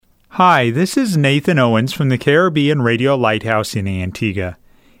Hi, this is Nathan Owens from the Caribbean Radio Lighthouse in Antigua.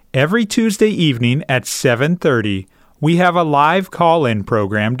 Every Tuesday evening at 7:30, we have a live call-in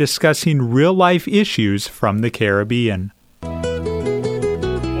program discussing real-life issues from the Caribbean.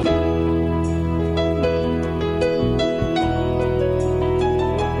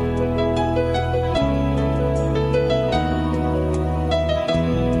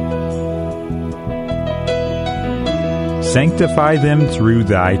 Sanctify them through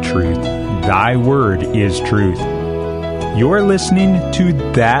thy truth. Thy word is truth. You're listening to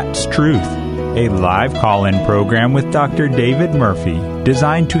That's Truth, a live call-in program with Dr. David Murphy,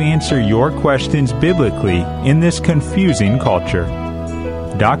 designed to answer your questions biblically in this confusing culture.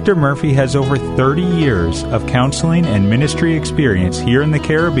 Dr. Murphy has over 30 years of counseling and ministry experience here in the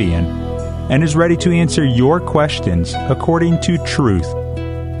Caribbean and is ready to answer your questions according to truth.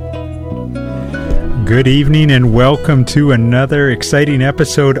 Good evening and welcome to another exciting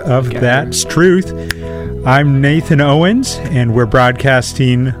episode of That's Truth. I'm Nathan Owens and we're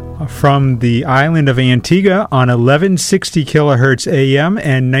broadcasting from the island of Antigua on 1160 kilohertz AM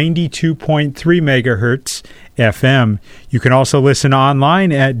and 92.3 megahertz FM. You can also listen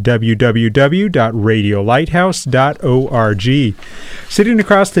online at www.radiolighthouse.org. Sitting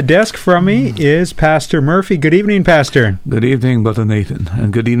across the desk from me is Pastor Murphy. Good evening, Pastor. Good evening, Brother Nathan,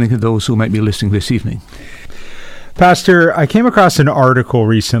 and good evening to those who might be listening this evening. Pastor, I came across an article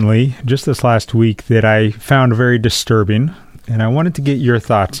recently, just this last week, that I found very disturbing, and I wanted to get your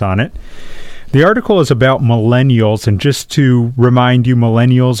thoughts on it. The article is about millennials, and just to remind you,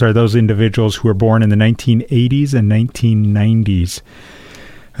 millennials are those individuals who were born in the 1980s and 1990s.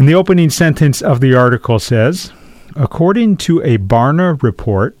 And the opening sentence of the article says, according to a Barna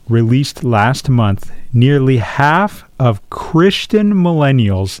report released last month, nearly half of Christian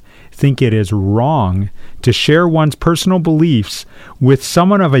millennials think it is wrong to share one's personal beliefs with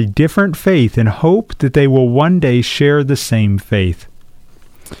someone of a different faith and hope that they will one day share the same faith.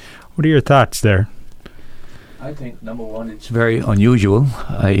 What are your thoughts there? I think, number one, it's very unusual.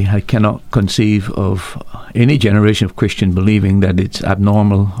 I cannot conceive of any generation of Christian believing that it's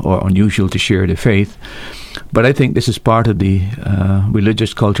abnormal or unusual to share their faith. But I think this is part of the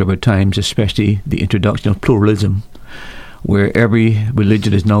religious culture of our times, especially the introduction of pluralism, where every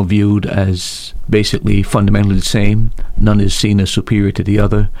religion is now viewed as basically fundamentally the same. None is seen as superior to the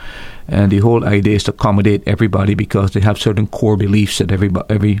other. And the whole idea is to accommodate everybody because they have certain core beliefs that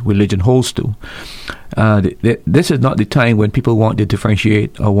every religion holds to. This is not the time when people want to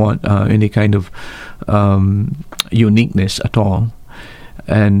differentiate or want any kind of uniqueness at all.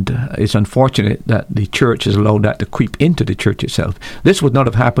 And it's unfortunate that the church has allowed that to creep into the church itself. This would not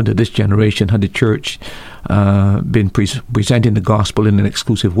have happened to this generation had the church been presenting the gospel in an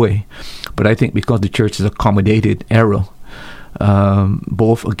exclusive way. But I think because the church has accommodated error,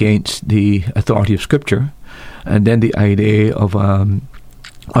 both against the authority of Scripture and then the idea of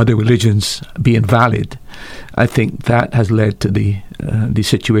other religions being valid, I think that has led to the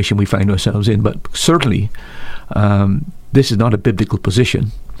situation we find ourselves in. But certainly, this is not a biblical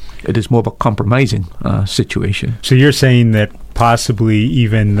position. It is more of a compromising situation. So you're saying that possibly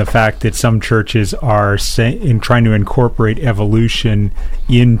even the fact that some churches are trying to incorporate evolution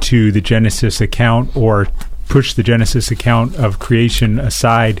into the Genesis account or push the Genesis account of creation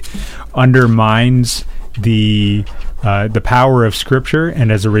aside undermines the power of Scripture,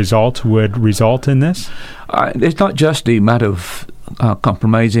 and as a result would result in this? It's not just the matter of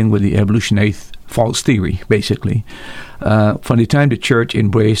compromising with the evolutionary false theory, basically. From the time the church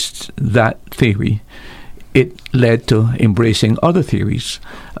embraced that theory, it led to embracing other theories.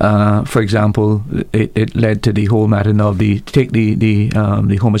 For example, it led to the whole matter of the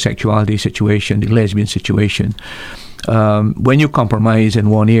homosexuality situation, the lesbian situation. When you compromise in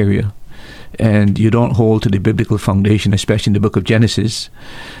one area and you don't hold to the biblical foundation, especially in the book of Genesis,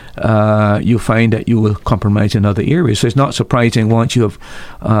 you find that you will compromise in other areas. So it's not surprising once you have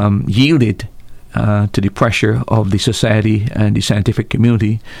yielded to the pressure of the society and the scientific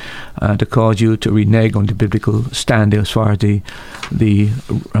community to cause you to renege on the biblical stand as far as the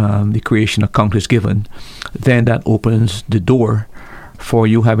creation account is given, then that opens the door for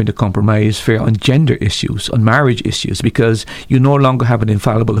you having to compromise fair on gender issues, on marriage issues, because you no longer have an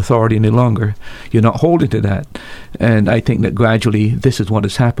infallible authority any longer. You're not holding to that. And I think that gradually this is what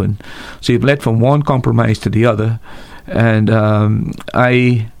has happened. So you've led from one compromise to the other, and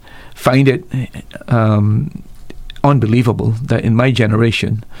I find it unbelievable that in my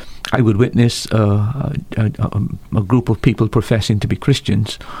generation I would witness a group of people professing to be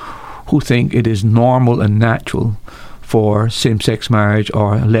Christians who think it is normal and natural for same-sex marriage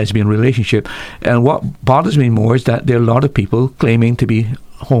or a lesbian relationship. And what bothers me more is that there are a lot of people claiming to be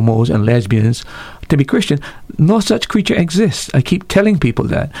homos and lesbians to be Christian. No such creature exists. I keep telling people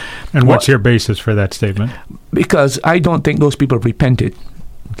that. And what's your basis for that statement? Because I don't think those people have repented.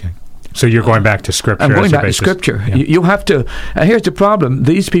 Okay. So you're going back to Scripture. I'm going back to Scripture. Yeah. You have to. Here's the problem.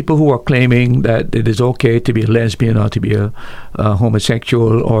 These people who are claiming that it is okay to be a lesbian or to be a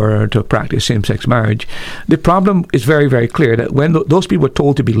homosexual or to practice same-sex marriage, the problem is very, very clear that when those people were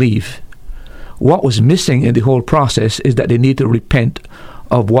told to believe, what was missing in the whole process is that they need to repent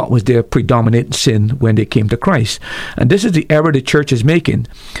of what was their predominant sin when they came to Christ. And this is the error the church is making.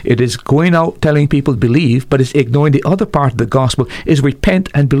 It is going out telling people believe, but it's ignoring the other part of the gospel, is repent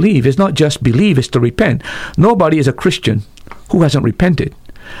and believe. It's not just believe, it's to repent. Nobody is a Christian who hasn't repented.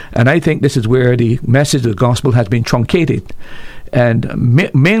 And I think this is where the message of the gospel has been truncated.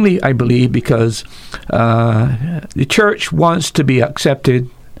 And mainly, I believe, because the church wants to be accepted,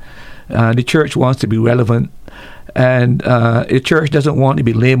 the church wants to be relevant, and the church doesn't want to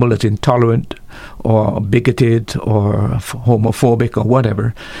be labeled as intolerant or bigoted or homophobic or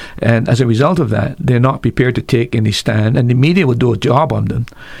whatever. And as a result of that, they're not prepared to take any stand, and the media will do a job on them.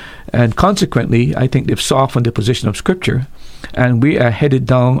 And consequently, I think they've softened the position of Scripture, and we are headed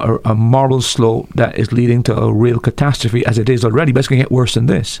down a moral slope that is leading to a real catastrophe, as it is already, but it's going to get worse than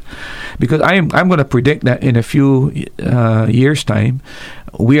this. Because I'm going to predict that in a few years' time,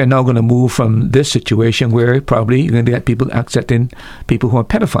 we are now going to move from this situation where probably you're going to get people accepting people who are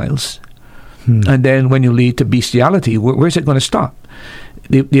pedophiles. And then when you lead to bestiality, where's it going to stop?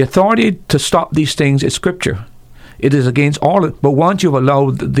 The authority to stop these things is Scripture. It is against all it. But once you've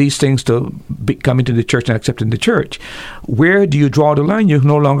allowed these things to come into the church and accept in the church, where do you draw the line? You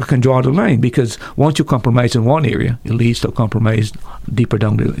no longer can draw the line, because once you compromise in one area, it leads to a compromise deeper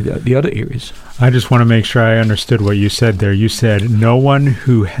down the other areas. I just want to make sure I understood what you said there. You said no one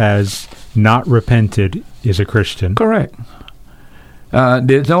who has not repented is a Christian. Correct.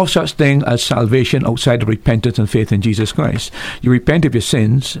 There's no such thing as salvation outside of repentance and faith in Jesus Christ. You repent of your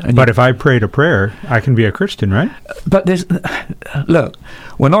sins. But if I prayed a prayer, I can be a Christian, right? But look,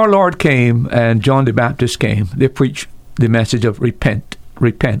 when our Lord came and John the Baptist came, they preached the message of repent.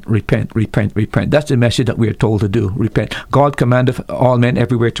 Repent, repent, repent, repent. That's the message that we are told to do. Repent. God commanded all men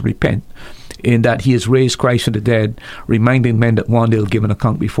everywhere to repent, in that He has raised Christ from the dead, reminding men that one day will give an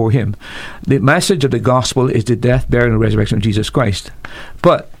account before Him. The message of the gospel is the death, burial, and resurrection of Jesus Christ.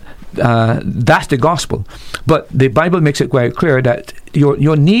 But that's the gospel. But the Bible makes it quite clear that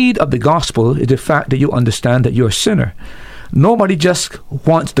your need of the gospel is the fact that you understand that you're a sinner. Nobody just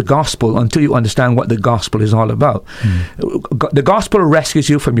wants the gospel until you understand what the gospel is all about. The gospel rescues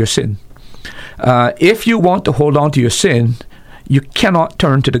you from your sin. If you want to hold on to your sin, you cannot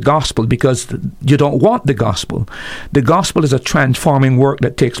turn to the gospel, because you don't want the gospel. The gospel is a transforming work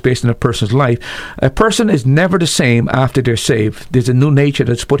that takes place in a person's life. A person is never the same after they're saved. There's a new nature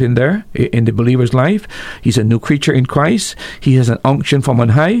that's put in there in the believer's life. He's a new creature in Christ. He has an unction from on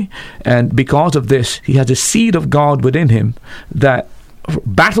high. And because of this, he has a seed of God within him that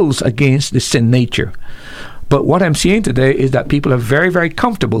battles against the sin nature. But what I'm seeing today is that people are very, very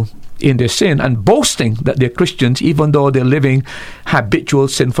comfortable in their sin and boasting that they're Christians, even though they're living habitual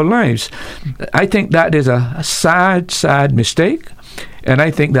sinful lives. I think that is a sad, sad mistake. And I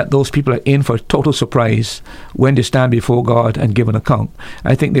think that those people are in for a total surprise when they stand before God and give an account.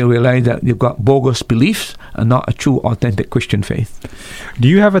 I think they realize that they've got bogus beliefs and not a true, authentic Christian faith. Do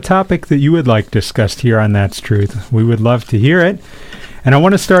you have a topic that you would like discussed here on That's Truth? We would love to hear it. And I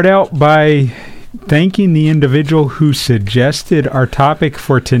want to start out by thanking the individual who suggested our topic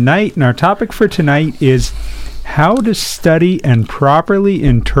for tonight. And our topic for tonight is how to study and properly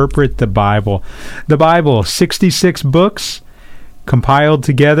interpret the Bible. The Bible, 66 books, compiled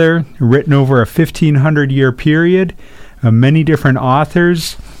together, written over a 1,500-year period, many different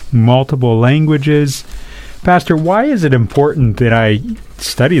authors, multiple languages. Pastor, why is it important that I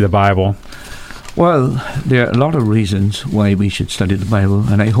study the Bible? Well, there are a lot of reasons why we should study the Bible,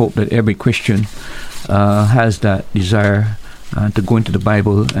 and I hope that every Christian has that desire to go into the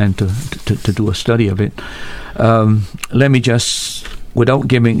Bible and to do a study of it. Let me just, without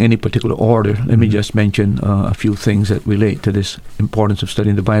giving any particular order, let me just mention a few things that relate to this importance of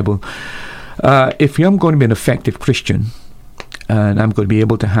studying the Bible. If I'm going to be an effective Christian, and I'm going to be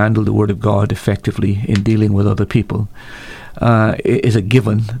able to handle the Word of God effectively in dealing with other people, it is a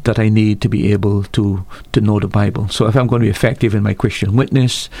given that I need to be able to know the Bible. So if I'm going to be effective in my Christian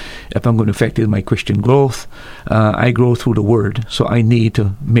witness, if I'm going to be effective in my Christian growth, I grow through the Word. So I need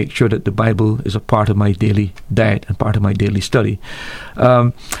to make sure that the Bible is a part of my daily diet and part of my daily study.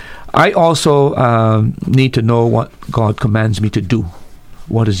 I also need to know what God commands me to do.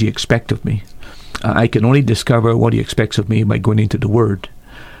 What does He expect of me? I can only discover what He expects of me by going into the Word.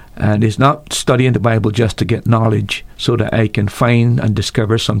 And it's not studying the Bible just to get knowledge so that I can find and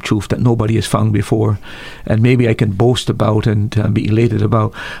discover some truth that nobody has found before, and maybe I can boast about and be elated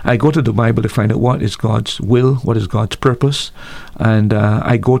about. I go to the Bible to find out what is God's will, what is God's purpose, and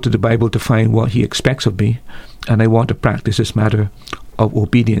I go to the Bible to find what He expects of me, and I want to practice this matter of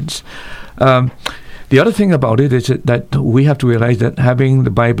obedience. The other thing about it is that we have to realize that having the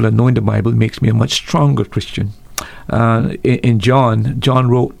Bible and knowing the Bible makes me a much stronger Christian. In John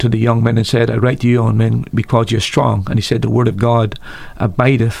wrote to the young men and said, I write to you, young men, because you're strong. And he said, the word of God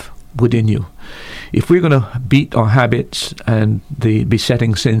abideth within you. If we're going to beat our habits and the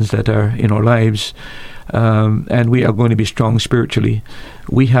besetting sins that are in our lives, and we are going to be strong spiritually,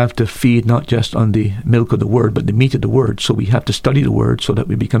 we have to feed not just on the milk of the word, but the meat of the word. So we have to study the word so that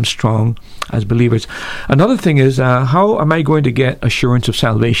we become strong as believers. Another thing is, how am I going to get assurance of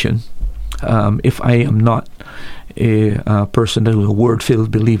salvation if I am not a person that is a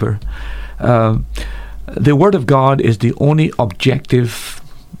word-filled believer? The Word of God is the only objective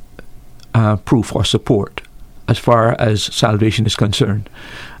proof or support as far as salvation is concerned.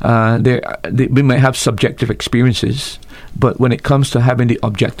 We may have subjective experiences, but when it comes to having the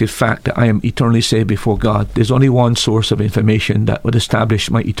objective fact that I am eternally saved before God, there's only one source of information that would establish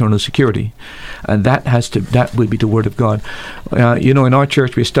my eternal security, and that will be the Word of God. In our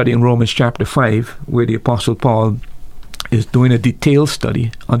church we're studying Romans chapter 5, where the Apostle Paul is doing a detailed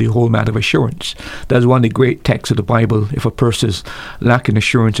study on the whole matter of assurance. That's one of the great texts of the Bible. If a person is lacking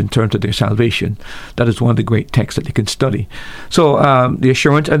assurance in terms of their salvation, that is one of the great texts that they can study. So the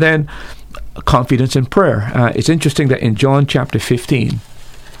assurance, and then confidence in prayer. It's interesting that in John chapter 15,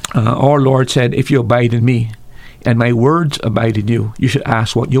 our Lord said, if you abide in me and my words abide in you, you should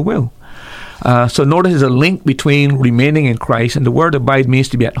ask what you will. So notice there's a link between remaining in Christ, and the word abide means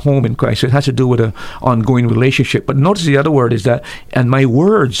to be at home in Christ. So it has to do with an ongoing relationship. But notice the other word is that, and my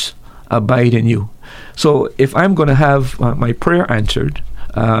words abide in you. So if I'm going to have my prayer answered,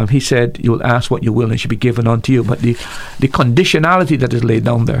 he said, you will ask what you will and it should be given unto you. But the conditionality that is laid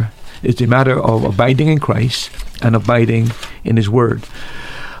down there is the matter of abiding in Christ and abiding in His word.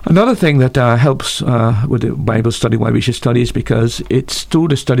 Another thing that helps with the Bible study, why we should study, is because it's through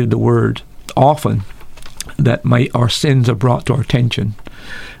the study of the word often that our sins are brought to our attention.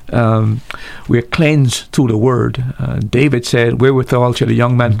 We are cleansed through the word. David said, wherewithal shall a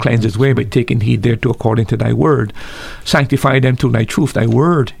young man cleanse his way? By taking heed thereto according to thy word. Sanctify them through thy truth. Thy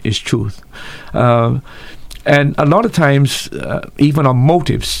word is truth. And a lot of times, even our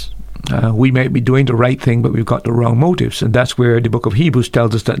motives, we might be doing the right thing, but we've got the wrong motives. And that's where the book of Hebrews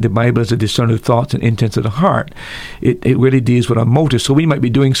tells us that the Bible is a discerner of thoughts and intents of the heart. It really deals with our motives. So we might be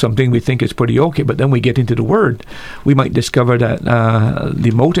doing something we think is pretty okay, but then we get into the Word, we might discover that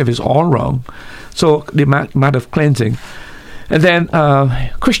the motive is all wrong. So the matter of cleansing. And then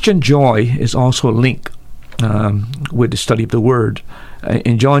Christian joy is also linked with the study of the Word.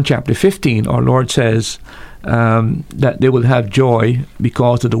 In John chapter 15, our Lord says that they will have joy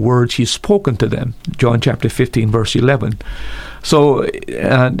because of the words He's spoken to them. John chapter 15, verse 11. So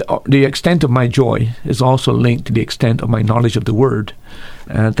the extent of my joy is also linked to the extent of my knowledge of the Word.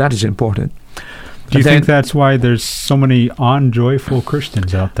 That is important. Do you think that's why there's so many unjoyful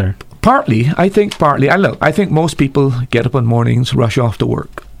Christians out there? I think partly. I think most people get up in mornings, rush off to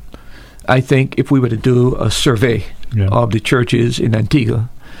work. I think if we were to do a survey of the churches in Antigua,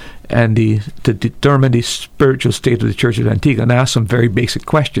 and to determine the spiritual state of the church of Antigua, and ask some very basic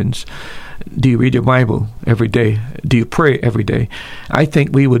questions. Do you read your Bible every day? Do you pray every day? I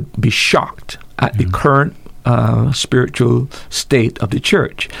think we would be shocked at the current spiritual state of the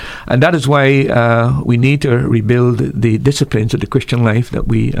church. And that is why we need to rebuild the disciplines of the Christian life that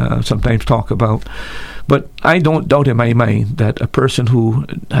we sometimes talk about. But I don't doubt in my mind that a person who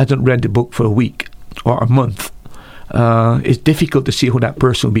hasn't read the book for a week or a month, it's difficult to see how that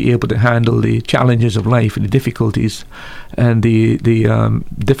person will be able to handle the challenges of life and the difficulties and the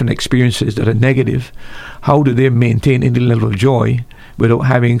different experiences that are negative. How do they maintain any level of joy without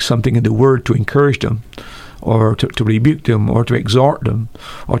having something in the Word to encourage them, or to rebuke them, or to exhort them,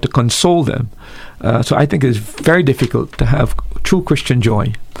 or to console them? So I think it's very difficult to have true Christian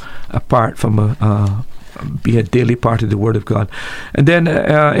joy apart from be a daily part of the Word of God. And then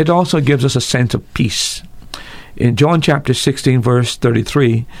it also gives us a sense of peace. In John chapter 16, verse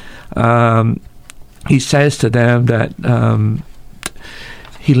 33, he says to them that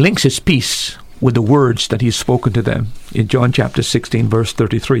he links his peace with the words that he's spoken to them. In John chapter 16, verse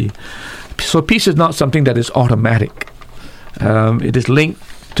 33. So peace is not something that is automatic. It is linked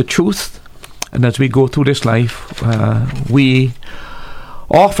to truth. And as we go through this life, we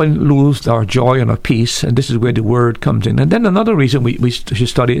often lose our joy and our peace, and this is where the Word comes in. And then another reason we should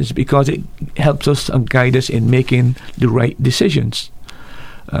study is because it helps us and guide us in making the right decisions.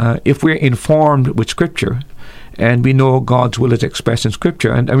 If we're informed with Scripture, and we know God's will is expressed in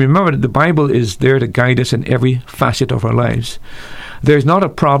Scripture, and remember that the Bible is there to guide us in every facet of our lives. There's not a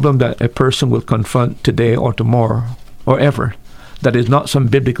problem that a person will confront today or tomorrow or ever that is not some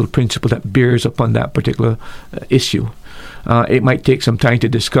biblical principle that bears upon that particular issue. It might take some time to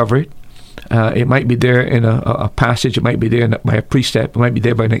discover it. It might be there in a passage. It might be there by a precept. It might be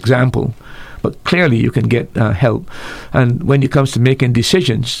there by an example. But clearly you can get help. And when it comes to making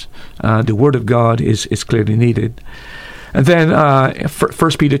decisions, the Word of God is clearly needed. And then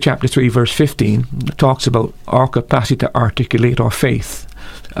 1 Peter chapter 3, verse 15 talks about our capacity to articulate our faith.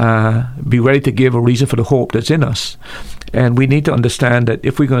 Be ready to give a reason for the hope that's in us. And we need to understand that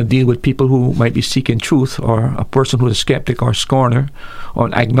if we're going to deal with people who might be seeking truth, or a person who is a skeptic or a scorner or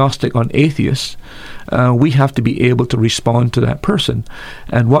an agnostic or an atheist, we have to be able to respond to that person.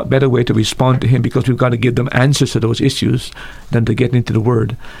 And what better way to respond to him, because we've got to give them answers to those issues, than to get into the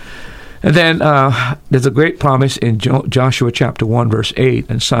Word. And then there's a great promise in Joshua chapter 1 verse 8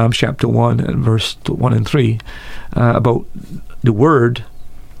 and Psalms chapter 1 and verse 1 and 3 about the Word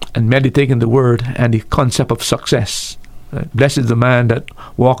and meditating the Word and the concept of success. Blessed is the man that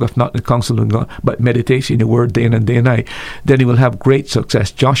walketh not in the counsel of God, but meditates in the Word day and day and night. Then he will have great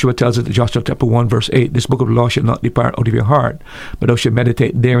success. Joshua tells us in Joshua chapter 1 verse 8, this book of the law shall not depart out of your heart, but thou shalt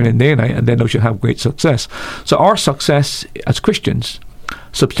meditate therein and day and night, and then thou shalt have great success. So our success as Christians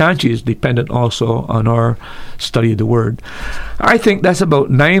substantially is dependent also on our study of the Word. I think that's about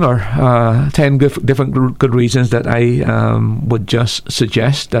 9 or 10 different good reasons that I would just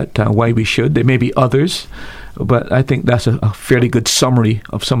suggest that why we should. There may be others, but I think that's a fairly good summary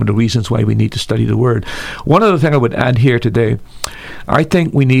of some of the reasons why we need to study the Word. One other thing I would add here today, I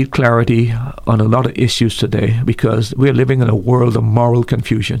think we need clarity on a lot of issues today, because we're living in a world of moral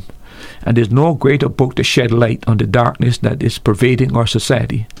confusion. And there's no greater book to shed light on the darkness that is pervading our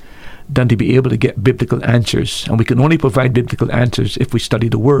society than to be able to get biblical answers. And we can only provide biblical answers if we study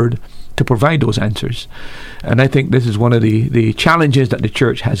the Word to provide those answers. And I think this is one of the challenges that the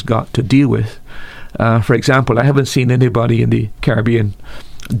church has got to deal with. For example, I haven't seen anybody in the Caribbean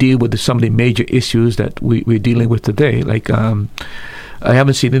deal with some of the major issues that we're dealing with today. Like, I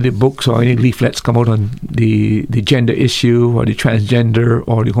haven't seen any books or any leaflets come out on the gender issue, or the transgender,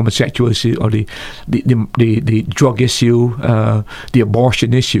 or the homosexual issue, or the drug issue, the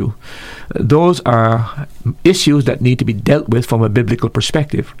abortion issue. Those are issues that need to be dealt with from a biblical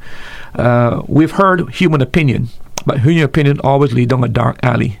perspective. We've heard human opinion, but human opinion always leads down a dark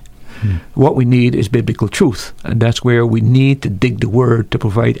alley. What we need is biblical truth, and that's where we need to dig the Word to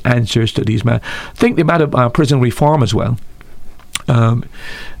provide answers to these matters. Think about prison reform as well.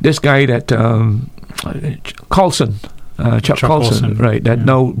 This guy that Colson, Chuck Colson, right? That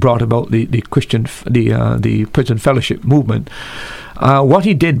now brought about the Christian, the prison fellowship movement. What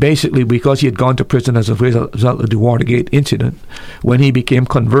he did basically, because he had gone to prison as a result of the Watergate incident, when he became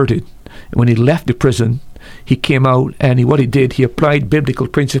converted, when he left the prison, he came out, and what he did, he applied biblical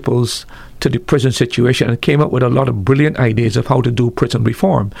principles to the prison situation and came up with a lot of brilliant ideas of how to do prison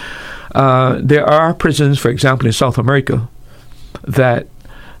reform. There are prisons, for example, in South America, that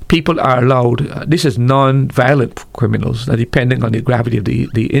people are allowed. This is non-violent criminals, depending on the gravity of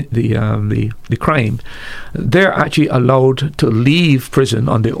the crime. They're actually allowed to leave prison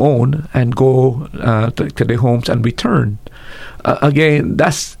on their own and go to their homes and return. Again,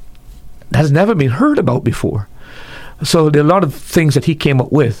 that has never been heard about before. So there are a lot of things that he came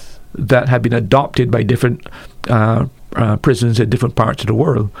up with that have been adopted by different prisons in different parts of the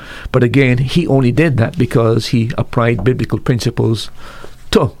world. But again, he only did that because he applied biblical principles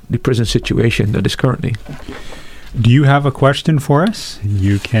to the prison situation that is currently. Do you have a question for us?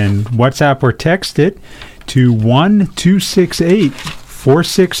 You can WhatsApp or text it to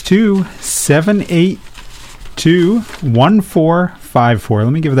 1-268-462-782-1454.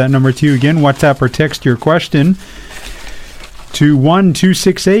 Let me give that number to you again. WhatsApp or text your question to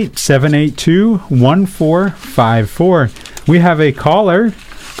 1-268-782-1454. We have a caller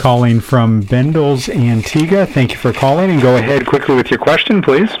calling from Bendel's, Antigua. Thank you for calling, and go ahead quickly with your question,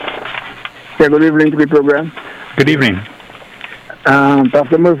 please. Yeah, good evening to the program. Good evening.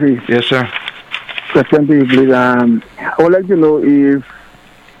 Pastor Murphy. Yes, sir. Question to you, please. I would like to know if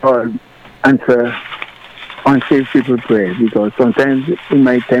answer unsaved people pray, because sometimes in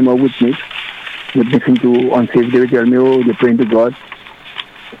my time of witness, with listening to unsaved, they will tell me, oh, they're praying to God,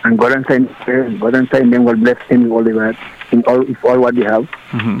 and God answered them, God bless them with all they have, if all what they have.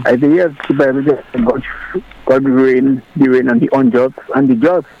 Mm-hmm. I think, yes, the Bible says God will rain on the unjust and the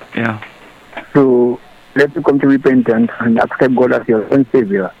just. Yeah. So let you come to repentance and accept God as your own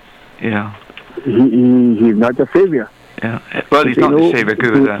Savior. Yeah. He's not your Savior. Yeah. Well, he's not the Savior.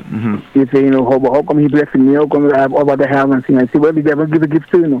 Agree with that. You say, how come he blessing me? How come I have all that I have and things? I say, well, the devil give a gift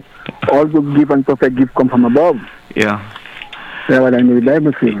too, All good gift and perfect gift come from above. Yeah. That's what I know the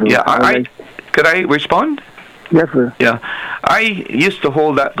Bible says. Yeah. Could I respond? Yes, sir. Yeah, I used to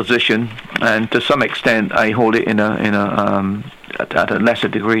hold that position, and to some extent, I hold it at a lesser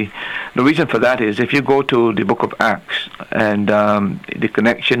degree. The reason for that is, if you go to the book of Acts and the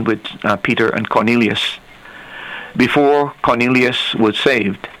connection with Peter and Cornelius, before Cornelius was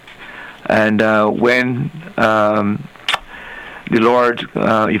saved, and when the Lord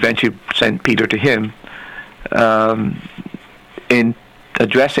eventually sent Peter to him, in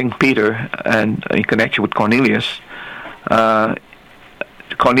addressing Peter and in connection with Cornelius,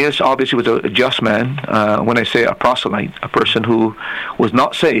 Cornelius obviously was a just man. When I say a proselyte, a person who was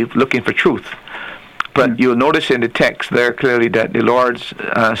not saved, looking for truth. But you'll notice in the text there clearly that the Lord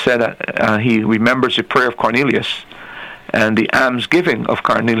said that he remembers the prayer of Cornelius and the almsgiving of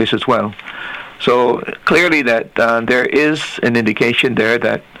Cornelius as well. So clearly that there is an indication there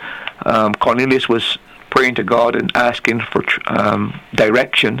that Cornelius was praying to God and asking for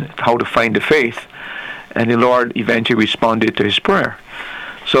direction, how to find the faith, and the Lord eventually responded to his prayer.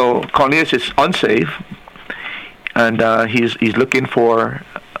 So Cornelius is unsaved, and he's looking for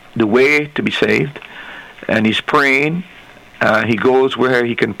the way to be saved, and he's praying. He goes where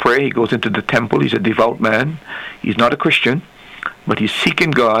he can pray. He goes into the temple. He's a devout man. He's not a Christian, but he's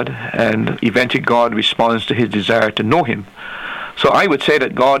seeking God, and eventually God responds to his desire to know him. So I would say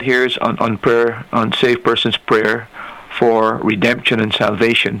that God hears on prayer, on saved person's prayer for redemption and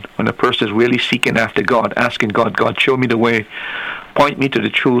salvation. When a person is really seeking after God, asking God, God, show me the way, point me to the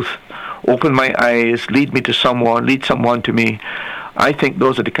truth, open my eyes, lead me to someone, lead someone to me. I think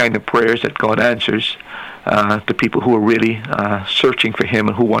those are the kind of prayers that God answers to people who are really searching for him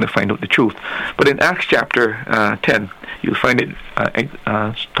and who want to find out the truth. But in Acts chapter 10, you'll find it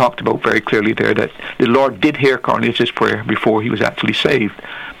talked about very clearly there that the Lord did hear Cornelius' prayer before he was actually saved.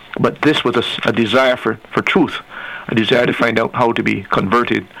 But this was a desire for truth, a desire to find out how to be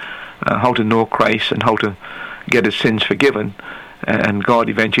converted, how to know Christ, and how to get his sins forgiven. And God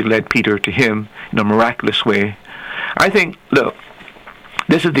eventually led Peter to him in a miraculous way. I think, look,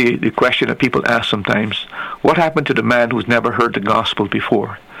 this is the question that people ask sometimes. What happened to the man who's never heard the gospel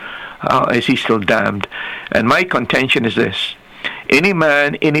before? Is he still damned? And my contention is this. Any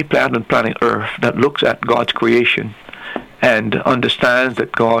man, any plant on planet Earth that looks at God's creation and understands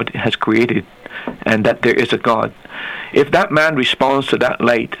that God has created and that there is a God, if that man responds to that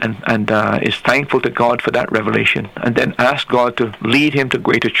light and is thankful to God for that revelation, and then asks God to lead him to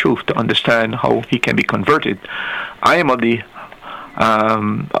greater truth to understand how he can be converted, I am of the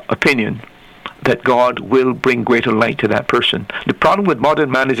opinion that God will bring greater light to that person. The problem with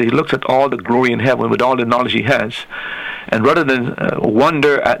modern man is that he looks at all the glory in heaven with all the knowledge he has, and rather than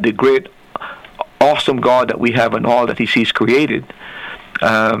wonder at the great, awesome God that we have and all that he sees created,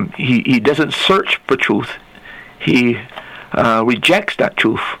 he doesn't search for truth. He rejects that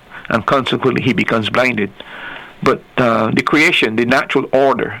truth, and consequently he becomes blinded. But the creation, the natural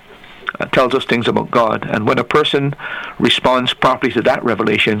order, tells us things about God, and when a person responds properly to that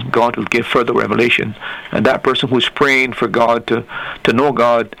revelation, God will give further revelation, and that person who's praying for God to know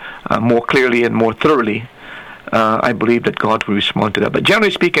God more clearly and more thoroughly, I believe that God will respond to that. But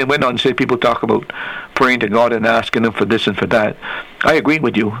generally speaking, when on say people talk about praying to God and asking him for this and for that, I agree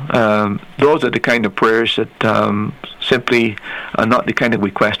with you. Those are the kind of prayers that simply are not the kind of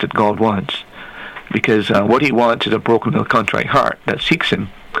request that God wants, because what he wants is a broken and contrite heart that seeks him.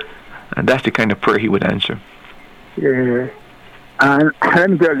 And that's the kind of prayer he would answer. Yeah. And let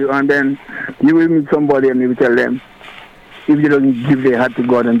me tell you, and then you will meet somebody and you will tell them, if you don't give their heart to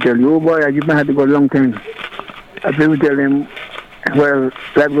God and tell you, oh boy, I give my heart to God a long time. I will tell them, well,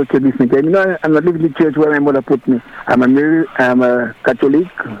 let's go to this meeting. You know, I'm not living in the church where my mother put me. I'm a Catholic,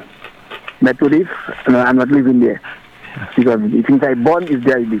 Methodist, and I'm not living there. Because the things I born is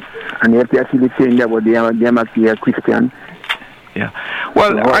there. And you have to actually change about them actually a Christian. Yeah,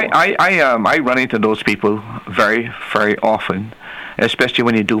 well, I run into those people very, very often, especially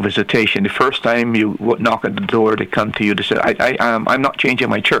when you do visitation. The first time you knock at the door, they come to you to say, I'm not changing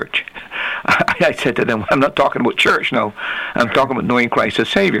my church. I said to them, I'm not talking about church now. I'm talking about knowing Christ as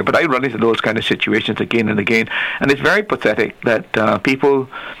Savior. But I run into those kind of situations again and again. And it's very pathetic that people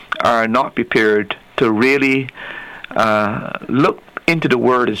are not prepared to really look into the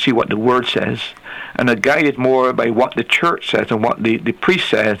Word and see what the Word says, and are guided more by what the church says and what the priest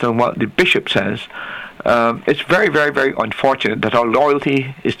says and what the bishop says, It's very, very, very unfortunate that our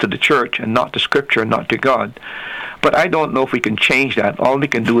loyalty is to the church and not to Scripture, not to God. But I don't know if we can change that. All we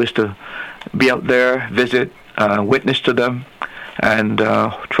can do is to be out there, visit, witness to them, and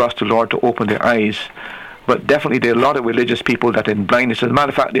trust the Lord to open their eyes. But definitely there are a lot of religious people that are in blindness. As a matter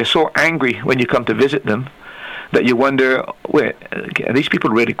of fact, they're so angry when you come to visit them that you wonder, wait, are these people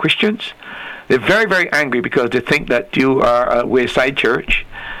really Christians? They're very, very angry because they think that you are a wayside church,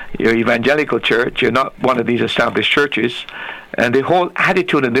 you're evangelical church, you're not one of these established churches. And the whole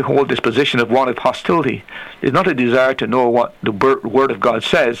attitude and the whole disposition of one of hostility is not a desire to know what the Word of God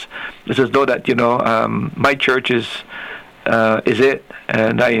says. It's as though that, my church is it,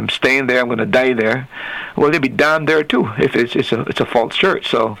 and I am staying there, I'm going to die there. Well, they'll be damned there too if it's a false church.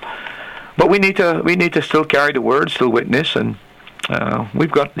 So, but we need to still carry the Word, still witness, and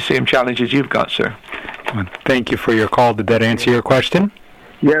we've got the same challenges you've got, sir. Thank you for your call. Did that answer your question?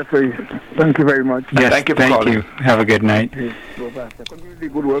 Yes, please. Thank you very much. Yes, thank you for calling. You. Have a good night. Continue the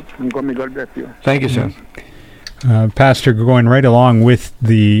good work, and God bless you. Thank you, sir. Pastor, going right along with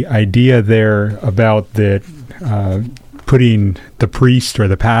the idea there about the putting the priest or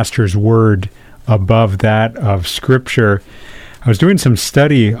the pastor's word above that of Scripture, I was doing some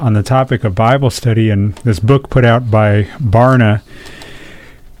study on the topic of Bible study, and this book put out by Barna,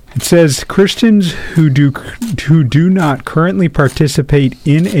 it says Christians who do not currently participate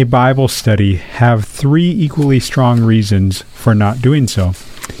in a Bible study have 3 equally strong reasons for not doing so.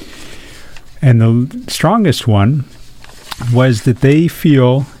 And the strongest one was that they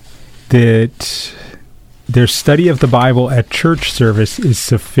feel that their study of the Bible at church service is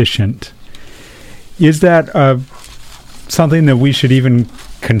sufficient. Is that something that we should even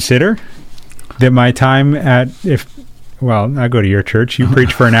consider? That my time I go to your church, you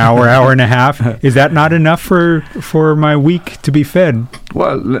preach for an hour and a half. Is that not enough for my week to be fed?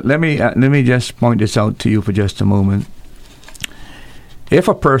 Well, let me just point this out to you for just a moment. If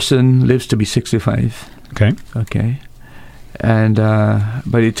a person lives to be 65, okay, and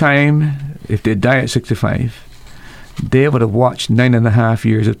by the time, if they die at 65, they would have watched 9.5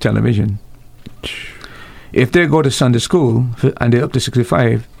 years of television. If they go to Sunday school and they're up to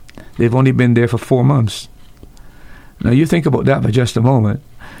 65, they've only been there for 4 months. Now, you think about that for just a moment.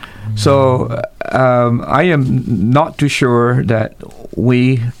 So, I am not too sure that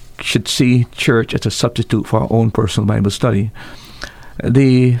we should see church as a substitute for our own personal Bible study.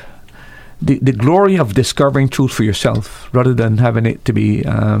 The glory of discovering truth for yourself, rather than having it to be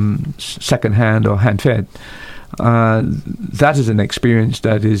second-hand or hand-fed, that is an experience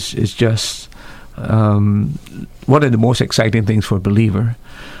that is just one of the most exciting things for a believer.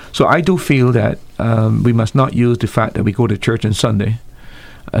 So I do feel that we must not use the fact that we go to church on Sunday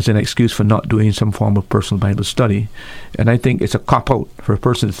as an excuse for not doing some form of personal Bible study. And I think it's a cop-out for a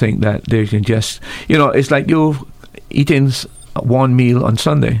person to think that they can just, it's like you eating one meal on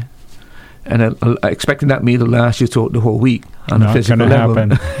Sunday and expecting that meal to last you throughout the whole week on a physical level.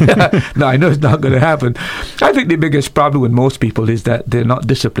 No, I know it's not going to happen. I think the biggest problem with most people is that they're not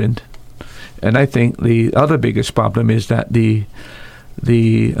disciplined. And I think the other biggest problem is that the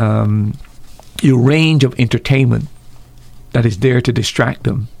range of entertainment that is there to distract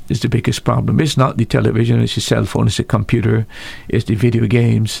them is the biggest problem. It's not the television, it's the cell phone, it's the computer, it's the video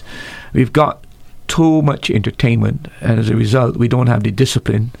games. We've got too much entertainment, and as a result, we don't have the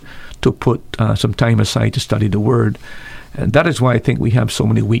discipline to put some time aside to study the Word. And that is why I think we have so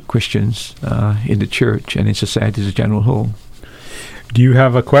many weak Christians in the church and in society as a general whole. Do you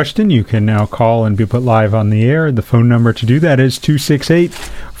have a question? You can now call and be put live on the air. The phone number to do that is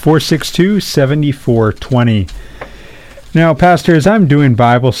 268-462-7420. Now, Pastor, as I'm doing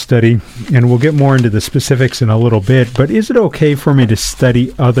Bible study, and we'll get more into the specifics in a little bit, but is it okay for me to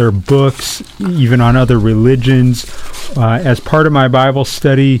study other books, even on other religions, as part of my Bible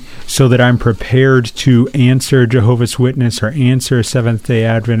study so that I'm prepared to answer Jehovah's Witness or answer a Seventh-day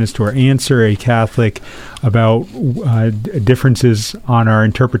Adventist or answer a Catholic about differences on our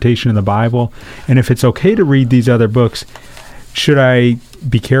interpretation of the Bible? And if it's okay to read these other books, should I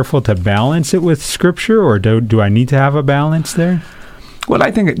be careful to balance it with Scripture, or do I need to have a balance there? Well,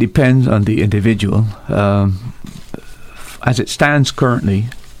 I think it depends on the individual. As it stands currently,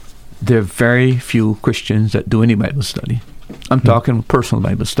 there are very few Christians that do any Bible study. I'm talking personal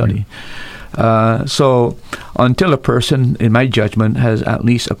Bible study. So until a person, in my judgment, has at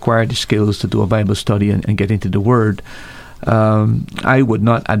least acquired the skills to do a Bible study and get into the Word, I would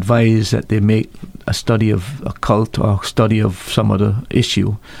not advise that they make a study of a cult or study of some other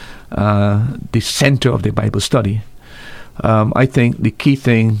issue the center of the Bible study. I think the key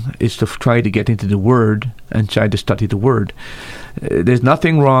thing is to try to get into the Word and try to study the Word. There's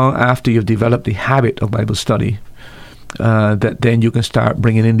nothing wrong after you've developed the habit of Bible study, that then you can start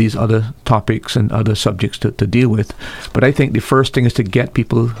bringing in these other topics and other subjects to deal with. But I think the first thing is to get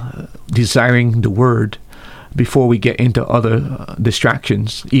people desiring the Word before we get into other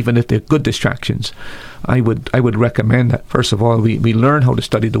distractions, even if they're good distractions. I would recommend that, first of all, we learn how to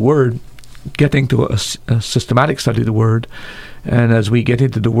study the Word, getting to a systematic study of the Word, and as we get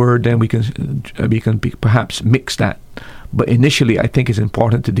into the Word, then we can perhaps mix that. But initially, I think it's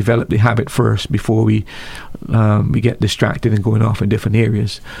important to develop the habit first before we get distracted and going off in different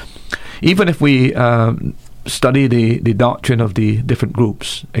areas. Even if we study the doctrine of the different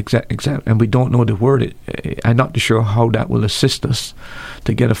groups, and we don't know the Word, I'm not sure how that will assist us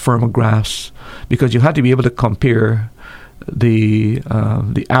to get a firmer grasp, because you have to be able to compare the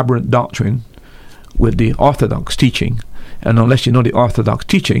aberrant doctrine with the orthodox teaching. And unless you know the orthodox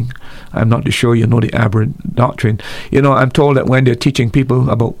teaching, I'm not sure you know the aberrant doctrine. I'm told that when they're teaching people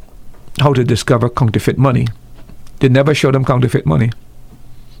about how to discover counterfeit money, they never show them counterfeit money.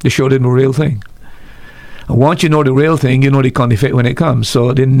 They show them the real thing. And once you know the real thing, you know the counterfeit when it comes.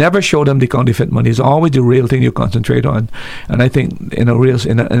 So they never show them the counterfeit money. It's always the real thing you concentrate on. And I think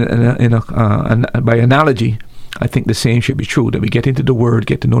by analogy, I think the same should be true, that we get into the Word,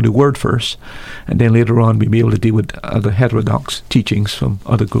 get to know the Word first, and then later on we'll be able to deal with other heterodox teachings from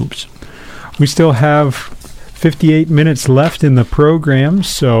other groups. We still have 58 minutes left in the program,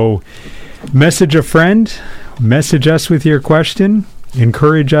 so message a friend, message us with your question,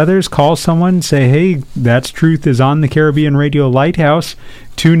 encourage others, call someone, say, hey, That's Truth is on the Caribbean Radio Lighthouse.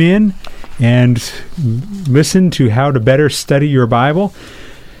 Tune in and listen to how to better study your Bible.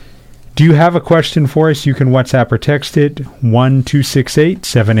 Do you have a question for us? You can WhatsApp or text it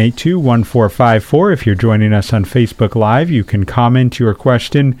 1-268-782-1454. If you're joining us on Facebook Live, you can comment your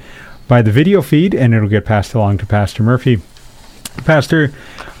question by the video feed, and it'll get passed along to Pastor Murphy. Pastor,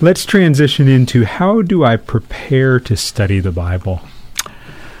 let's transition into how do I prepare to study the Bible?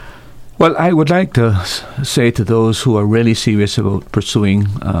 Well, I would like to say to those who are really serious about pursuing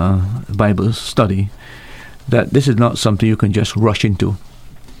Bible study that this is not something you can just rush into.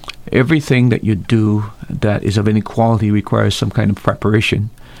 Everything that you do that is of any quality requires some kind of preparation.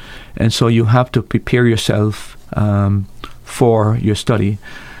 And so you have to prepare yourself for your study.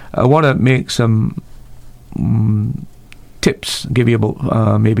 I want to make some tips, give you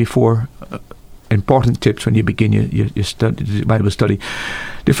about maybe 4 important tips when you begin your Bible study.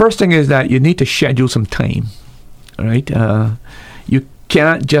 The first thing is that you need to schedule some time. All right? You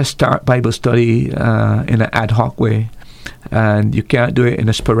can't just start Bible study in an ad hoc way. And you can't do it in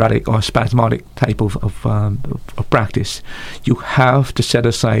a sporadic or spasmodic type of practice. You have to set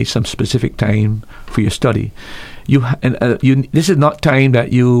aside some specific time for your study. This is not time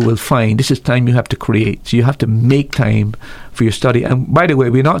that you will find. This is time you have to create. So you have to make time for your study. And by the way,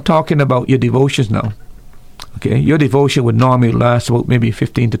 we're not talking about your devotions now. Okay, your devotion would normally last about maybe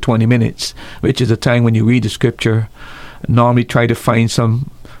 15 to 20 minutes, which is the time when you read the Scripture. Normally try to find some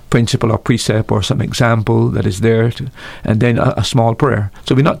principle or precept or some example that is there, and then a small prayer.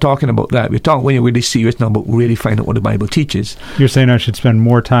 So we're not talking about that. We're talking when you're really serious now about really finding out what the Bible teaches. You're saying I should spend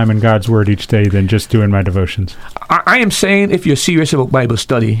more time in God's Word each day than just doing my devotions? I am saying if you're serious about Bible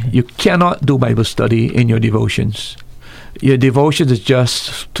study, you cannot do Bible study in your devotions. Your devotions is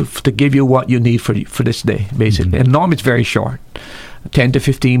just to give you what you need for this day, basically. Mm-hmm. And normally it's very short. 10 to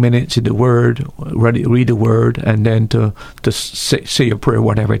 15 minutes in the Word, read the Word, and then to say your prayer,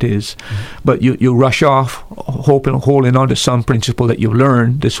 whatever it is. Mm-hmm. But you rush off, holding on to some principle that you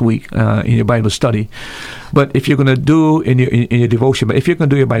learned this week in your Bible study. But if you're going to do in your devotion, but if you're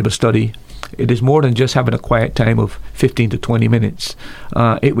going to do your Bible study, it is more than just having a quiet time of 15 to 20 minutes.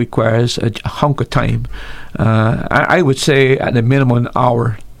 It requires a hunk of time. I would say at the minimum an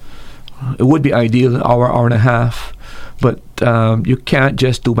hour. It would be ideal, an hour and a half. But you can't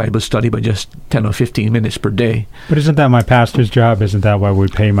just do Bible study by just 10 or 15 minutes per day. But isn't that my pastor's job? Isn't that why we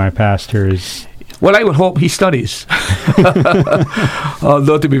pay my pastors? Well, I would hope he studies.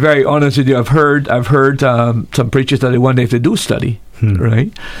 Although, to be very honest with you, I've heard some preachers that they wonder if they do study,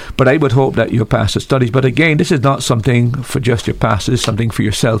 right? But I would hope that your pastor studies. But again, this is not something for just your pastor. It's something for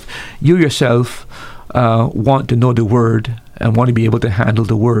yourself. You yourself want to know the Word and want to be able to handle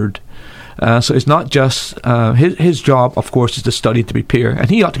the Word. So it's not just his job, of course, is to study, to prepare, and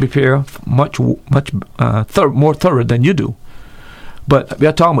he ought to prepare much more thorough than you do. But we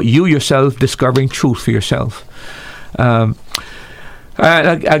are talking about you yourself discovering truth for yourself.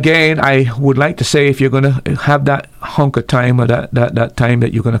 Again, I would like to say, if you're going to have that hunk of time, or that time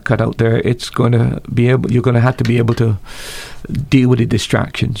that you're going to cut out there, you're going to have to be able to deal with the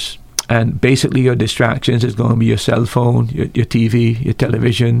distractions. And basically, your distractions is going to be your cell phone, your TV, your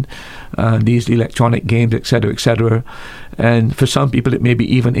television, these electronic games, etc., etc. And for some people, it may be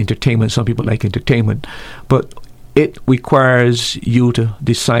even entertainment. Some people like entertainment, but it requires you to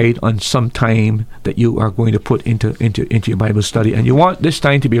decide on some time that you are going to put into your Bible study, and you want this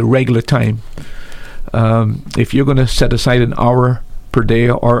time to be a regular time. If you're going to set aside an hour per day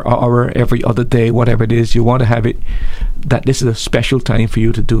or an hour every other day, whatever it is, you want to have it that this is a special time for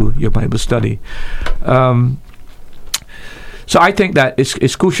you to do your Bible study. So I think that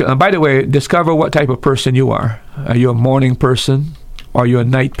it's crucial. And by the way, discover what type of person you are. Are you a morning person or are you a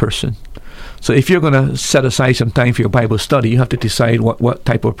night person? So if you're going to set aside some time for your Bible study, you have to decide what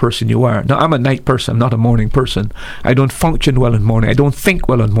type of person you are. Now, I'm a night person. I'm not a morning person. I don't function well in the morning. I don't think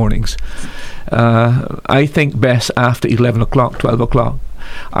well in mornings. I think best after 11 o'clock, 12 o'clock.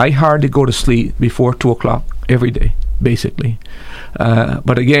 I hardly go to sleep before 2 o'clock every day, basically.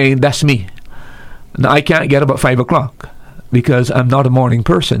 But again, that's me. Now, I can't get up at 5 o'clock because I'm not a morning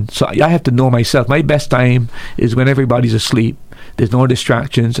person. So I have to know myself. My best time is when everybody's asleep. There's no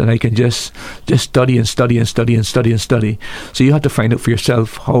distractions, and I can just study and study and study and study and study. So you have to find out for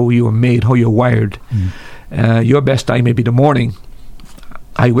yourself how you are made, how you're wired. Your best time may be the morning.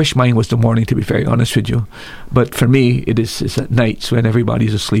 I wish mine was the morning, to be very honest with you. But for me, it's at nights when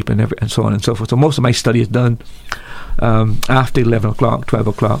everybody's asleep and so on and so forth. So most of my study is done after 11 o'clock, 12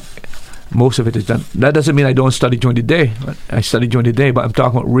 o'clock. Most of it is done. That doesn't mean I don't study during the day. I study during the day, but I'm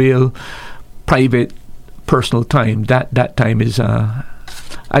talking about real, private, personal time. That time is, I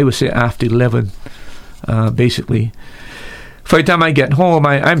would say, after 11, basically. For the time I get home,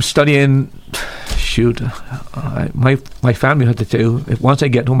 I'm studying. My family had to tell you, if once I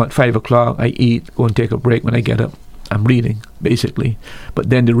get home at 5 o'clock, I eat, go and take a break. When I get up, I'm reading, basically. But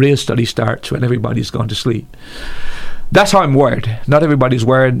then the real study starts when everybody's gone to sleep. That's how I'm wired. Not everybody's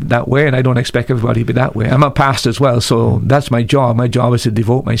wired that way, and I don't expect everybody to be that way. I'm a pastor as well, so that's my job. My job is to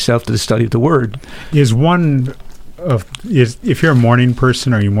devote myself to the study of the Word. If you're a morning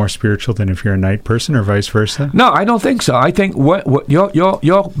person, are you more spiritual than if you're a night person, or vice versa? No, I don't think so. I think what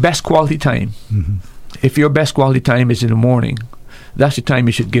your best quality time, if your best quality time is in the morning, that's the time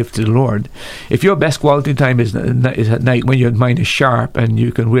you should give to the Lord. If your best quality time is at night, when your mind is sharp and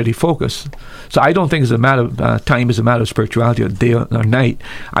you can really focus. So I don't think it's a matter of time is a matter of spirituality or day or night.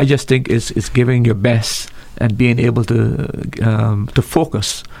 I just think it's giving your best and being able to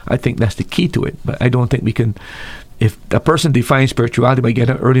focus. I think that's the key to it. But I don't think we can. If a person defines spirituality by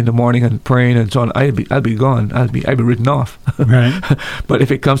getting up early in the morning and praying and so on, I'll be gone. I'll be written off. Right. But if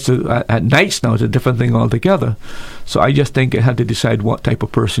it comes to at nights now, it's a different thing altogether. So I just think you have to decide what type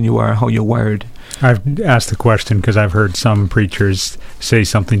of person you are, how you're wired. I've asked the question because I've heard some preachers say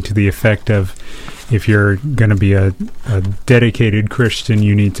something to the effect of, if you're going to be a dedicated Christian,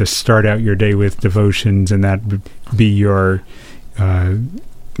 you need to start out your day with devotions, and that be your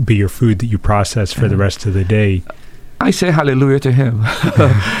food that you process for the rest of the day. I say hallelujah to him.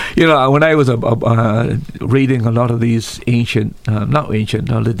 When I was reading a lot of these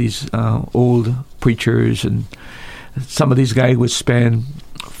all of these old preachers, and some of these guys would spend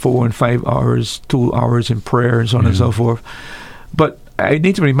 4 and 5 hours, 2 hours in prayer and so on and so forth. But I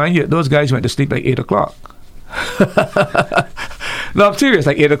need to remind you, those guys went to sleep like 8 o'clock. No, I'm serious.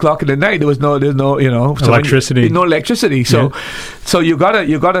 Like 8 o'clock in the night, there's no electricity. No electricity. So you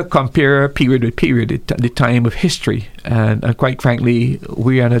gotta compare period with period, the time of history, and quite frankly,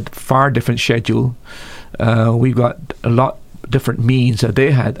 we are on a far different schedule. We've got a lot different means that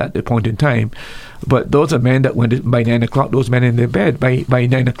they had at the point in time. But those are men that went by 9 o'clock. Those men in their bed by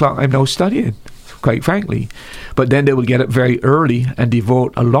 9 o'clock. I'm now studying, quite frankly. But then they will get up very early and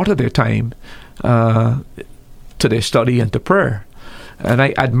devote a lot of their time to their study and to prayer. And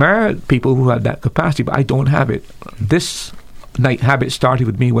I admire people who have that capacity, but I don't have it. This night habit started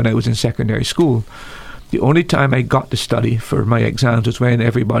with me when I was in secondary school. The only time I got to study for my exams was when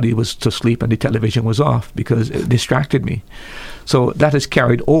everybody was to sleep and the television was off, because it distracted me. So that has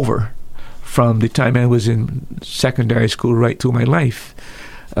carried over from the time I was in secondary school right through my life.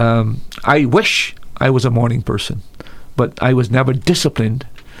 I wish I was a morning person, but I was never disciplined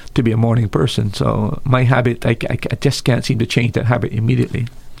to be a morning person. So my habit, I just can't seem to change that habit immediately.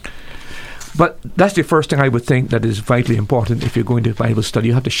 But that's the first thing I would think that is vitally important. If you're going to Bible study,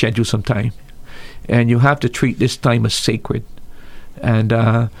 you have to schedule some time, and you have to treat this time as sacred, and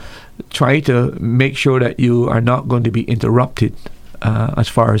try to make sure that you are not going to be interrupted as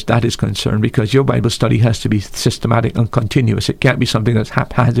far as that is concerned, because your Bible study has to be systematic and continuous. It can't be something that's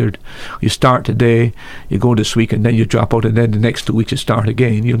haphazard. You start today, you go this week, and then you drop out, and then the next 2 weeks you start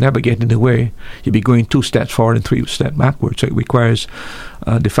again. You'll never get in the way. You'll be going 2 steps forward and 3 steps backwards. So it requires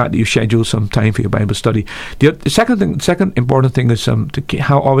the fact that you schedule some time for your Bible study. The second important thing is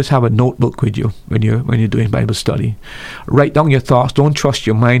always have a notebook with you when you're doing Bible study. Write down your thoughts. Don't trust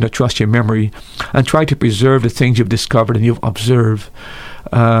your mind or trust your memory, and try to preserve the things you've discovered and you've observed.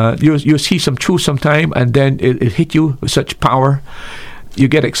 You see some truth sometime, and then it hit you with such power. You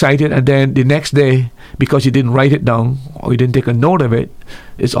get excited, and then the next day, because you didn't write it down or you didn't take a note of it,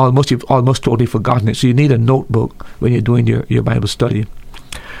 you've almost totally forgotten it. So you need a notebook when you're doing your Bible study.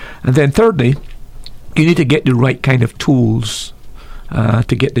 And then thirdly, you need to get the right kind of tools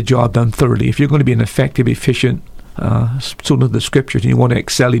to get the job done thoroughly. If you're going to be an effective, efficient student of the Scriptures and you want to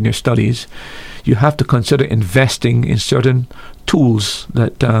excel in your studies, you have to consider investing in certain tools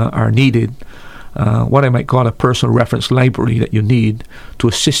that are needed, what I might call a personal reference library that you need to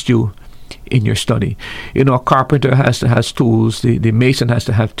assist you in your study. A carpenter has tools, the mason has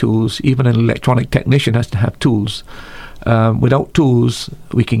to have tools, even an electronic technician has to have tools. Without tools,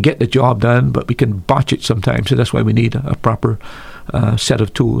 we can get the job done, but we can botch it sometimes, so that's why we need a proper set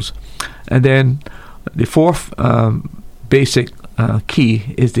of tools. And then the fourth basic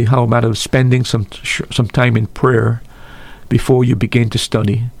key is the whole matter of spending some time in prayer before you begin to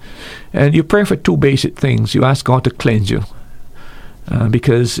study. And you pray for 2 basic things. You ask God to cleanse you,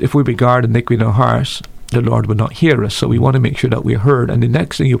 because if we regard iniquity in our hearts, the Lord will not hear us. So we want to make sure that we're heard. And the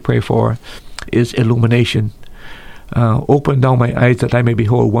next thing you pray for is illumination. Open down my eyes that I may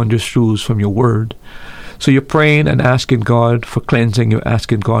behold wondrous truths from your word. So you're praying and asking God for cleansing. You're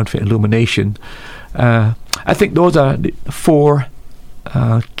asking God for illumination. I think those are the 4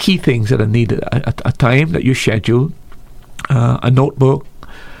 key things that are needed: a time that you schedule, a notebook,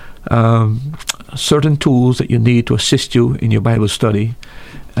 certain tools that you need to assist you in your Bible study,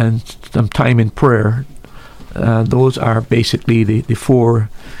 and some time in prayer. Those are basically the 4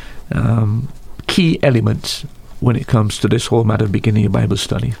 key elements when it comes to this whole matter of beginning your Bible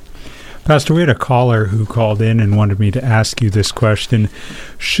study. Pastor, we had a caller who called in and wanted me to ask you this question.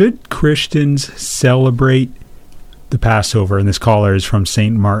 Should Christians celebrate the Passover? And this caller is from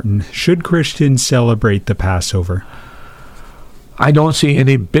St. Martin. Should Christians celebrate the Passover? I don't see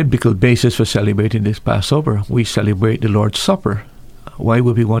any biblical basis for celebrating this Passover. We celebrate the Lord's Supper. Why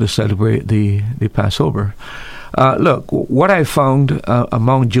would we want to celebrate the Passover? Look, what I found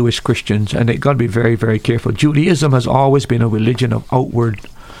among Jewish Christians, and they've got to be very, very careful. Judaism has always been a religion of outward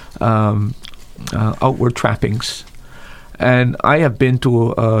trappings. And I have been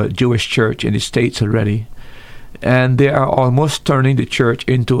to a Jewish church in the States already, and they are almost turning the church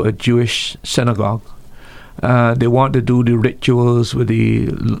into a Jewish synagogue. They want to do the rituals with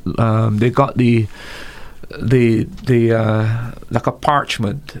they got the like a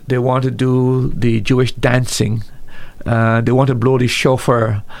parchment. They want to do the Jewish dancing. They want to blow the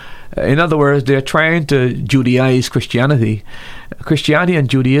shofar. In other words, they're trying to Judaize Christianity. Christianity and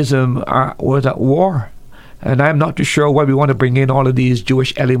Judaism was at war. And I'm not too sure why we want to bring in all of these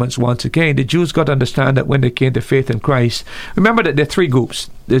Jewish elements once again. The Jews got to understand that when they came to faith in Christ, remember that there are 3 groups.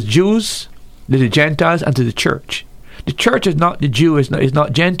 There's Jews, there's the Gentiles, and to the church. The church is not the Jew, is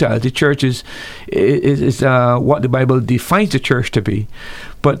not Gentiles. The church is what the Bible defines the church to be.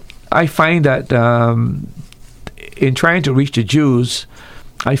 But I find that in trying to reach the Jews,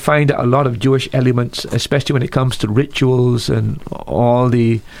 I find that a lot of Jewish elements, especially when it comes to rituals and all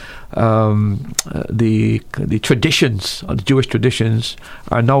the traditions, the Jewish traditions,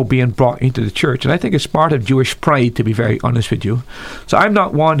 are now being brought into the church. And I think it's part of Jewish pride, to be very honest with you. So I'm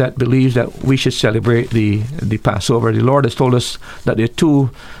not one that believes that we should celebrate the Passover. The Lord has told us that there are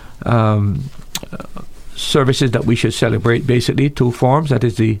 2 services that we should celebrate, basically 2 forms. That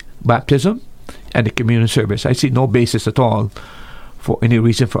is the baptism and the communion service. I see no basis at all for any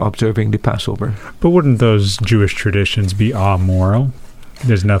reason for observing the Passover. But wouldn't those Jewish traditions be amoral?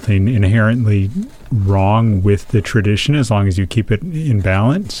 There's nothing inherently wrong with the tradition as long as you keep it in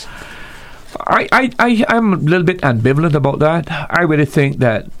balance? I'm a little bit ambivalent about that. I really think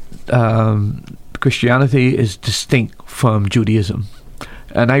that Christianity is distinct from Judaism.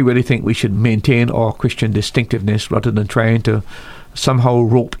 And I really think we should maintain our Christian distinctiveness rather than trying to somehow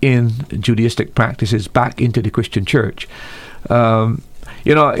rope in Judaistic practices back into the Christian church.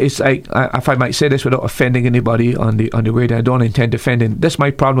 It's like, if I might say this without offending anybody on the radio, I don't intend offending. That's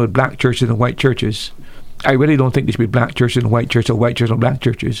my problem with black churches and white churches. I really don't think there should be black churches and white churches, or white churches and black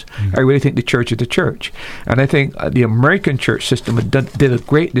churches. I really think the church is the church. And I think the American church system did a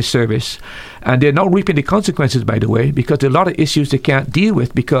great disservice. And they're now reaping the consequences, by the way, because there are a lot of issues they can't deal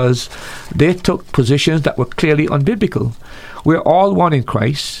with because they took positions that were clearly unbiblical. We're all one in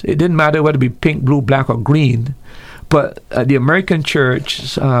Christ. It didn't matter whether it be pink, blue, black, or green. But the American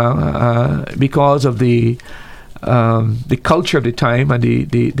church, because of the culture of the time and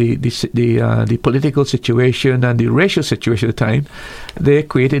the political situation and the racial situation at the time, they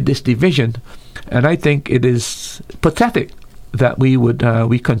created this division, and I think it is pathetic that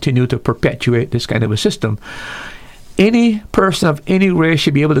we continue to perpetuate this kind of a system. Any person of any race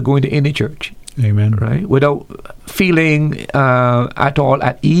should be able to go into any church. Amen. Right, without feeling at all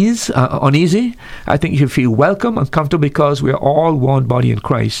at ease, uneasy. I think you should feel welcome and comfortable because we're all one body in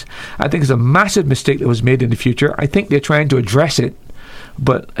Christ. I think it's a massive mistake that was made in the future. I think they're trying to address it,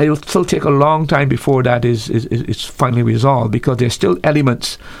 but it will still take a long time before that is finally resolved, because there's still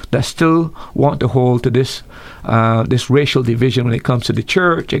elements that still want to hold to this racial division when it comes to the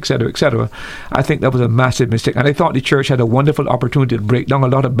church, etc., etc. I think that was a massive mistake, and I thought the church had a wonderful opportunity to break down a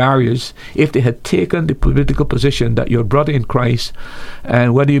lot of barriers if they had taken the political position that your brother in Christ,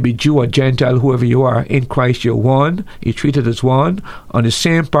 and whether you be Jew or Gentile, whoever you are, in Christ you're one, you're treated as one, on the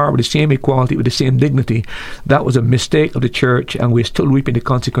same power, with the same equality, with the same dignity. That was a mistake of the church, and we're still reaping the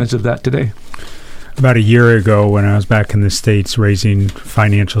consequences of that today. About a year ago, when I was back in the States raising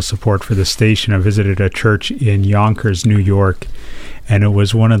financial support for the station, I visited a church in Yonkers, New York, and it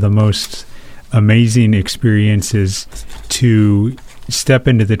was one of the most amazing experiences to step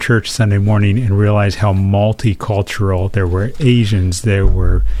into the church Sunday morning and realize how multicultural. There were Asians, there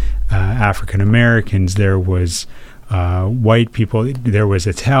were African Americans, there was white people, there was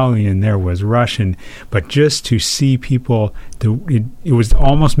Italian, there was Russian, but just to see people, it was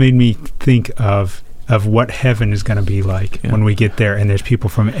almost made me think of what heaven is going to be like when we get there, and there's people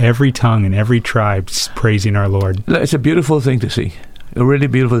from every tongue and every tribe praising our Lord. It's a beautiful thing to see. A really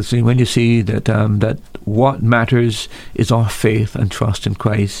beautiful thing when you see that that what matters is our faith and trust in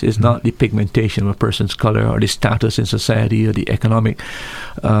Christ. It's not the pigmentation of a person's color or the status in society or the economic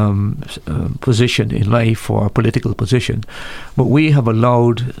position in life or political position. But we have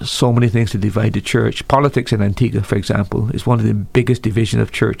allowed so many things to divide the church. Politics in Antigua, for example, is one of the biggest divisions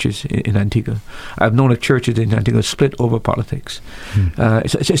of churches in Antigua. I've known of churches in Antigua split over politics.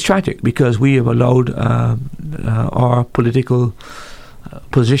 It's tragic because we have allowed our political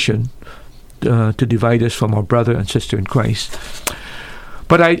position to divide us from our brother and sister in Christ.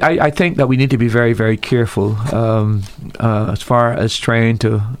 But I think that we need to be very, very careful as far as trying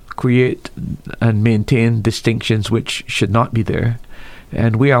to create and maintain distinctions which should not be there.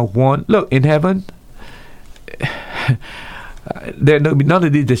 And we are one. Look, in heaven, none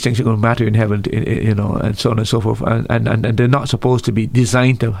of these distinctions are going to matter in heaven, and so on and so forth. And they're not supposed to be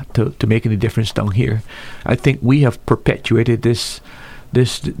designed to make any difference down here. I think we have perpetuated this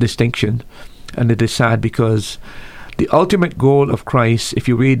distinction, and it is sad because the ultimate goal of Christ, if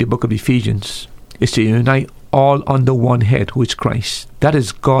you read the book of Ephesians, is to unite all under one head, who is Christ. That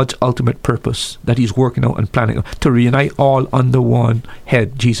is God's ultimate purpose that He's working out and planning, to reunite all under one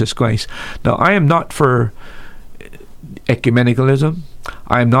head, Jesus Christ. Now, I am not for ecumenicalism.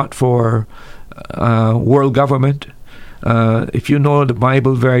 I am not for world government. If you know the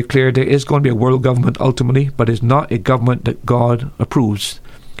Bible very clear, there is going to be a world government ultimately, but it's not a government that God approves.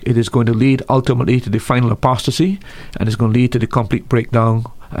 It is going to lead ultimately to the final apostasy, and it's going to lead to the complete breakdown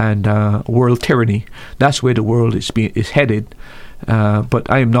and world tyranny. That's where the world is headed. But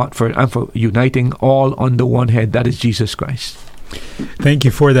I'm for uniting all under one head. That is Jesus Christ. Thank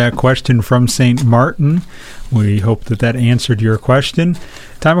you for that question from St. Martin. We hope that answered your question.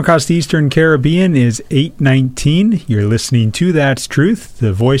 Time across the Eastern Caribbean is 8:19. You're listening to That's Truth.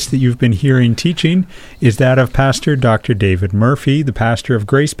 The voice that you've been hearing teaching is that of Pastor Dr. David Murphy, the pastor of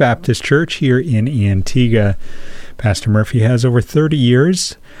Grace Baptist Church here in Antigua. Pastor Murphy has over 30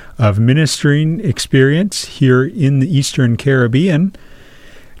 years of ministering experience here in the Eastern Caribbean.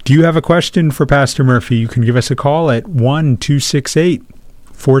 Do you have a question for Pastor Murphy? You can give us a call at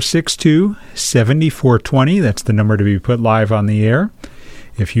 1-268-462-7420. That's the number to be put live on the air.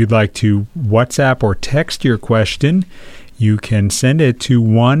 If you'd like to WhatsApp or text your question, you can send it to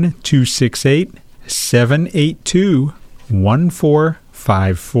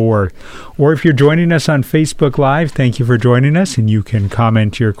 1-268-782-1454. Or if you're joining us on Facebook Live, thank you for joining us, and you can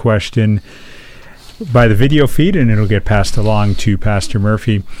comment your question by the video feed, and it'll get passed along to Pastor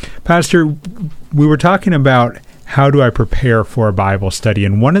Murphy. Pastor, we were talking about how do I prepare for a Bible study,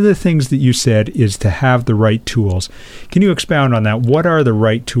 and one of the things that you said is to have the right tools. Can you expound on that? What are the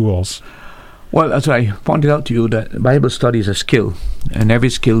right tools? Well, as I pointed out to you, that Bible study is a skill, and every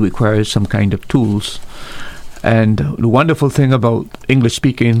skill requires some kind of tools. And the wonderful thing about the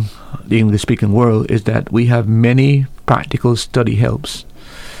English-speaking world, is that we have many practical study helps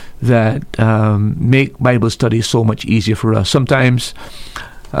that make Bible study so much easier for us. Sometimes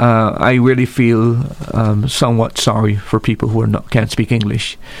I really feel somewhat sorry for people who can't speak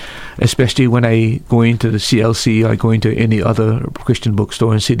English, especially when I go into the CLC or I go into any other Christian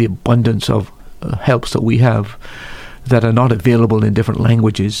bookstore and see the abundance of helps that we have that are not available in different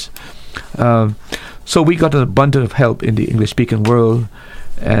languages. So we got an abundance of help in the English-speaking world,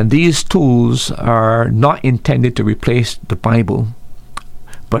 and these tools are not intended to replace the Bible,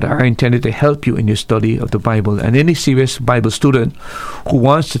 but are intended to help you in your study of the Bible. And any serious Bible student who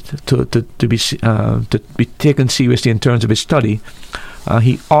wants to be taken seriously in terms of his study,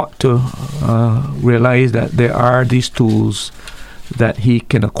 he ought to realize that there are these tools that he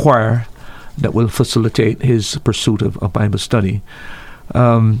can acquire that will facilitate his pursuit of Bible study.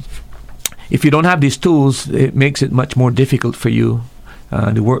 If you don't have these tools, it makes it much more difficult for you.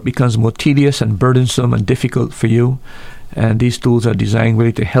 The work becomes more tedious and burdensome and difficult for you. And these tools are designed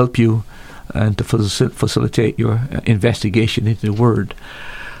really to help you and to facilitate your investigation into the Word.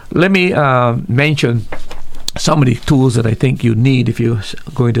 Let me mention some of the tools that I think you need if you're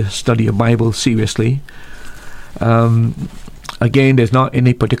going to study your Bible seriously. Again, there's not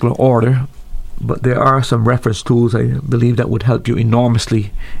any particular order, but there are some reference tools I believe that would help you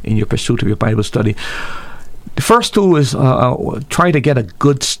enormously in your pursuit of your Bible study. The first tool is try to get a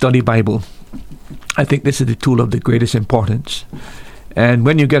good study Bible. I think this is the tool of the greatest importance. And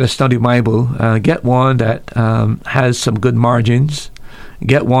when you get a study Bible, get one that has some good margins,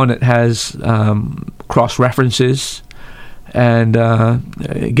 get one that has cross-references, and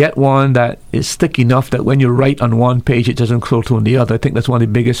get one that is thick enough that when you write on one page, it doesn't flow to on the other. I think that's one of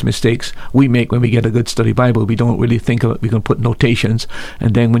the biggest mistakes we make when we get a good study Bible. We don't really think of it. We can put notations,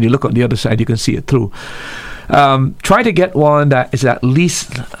 and then when you look on the other side, you can see it through. Try to get one that is at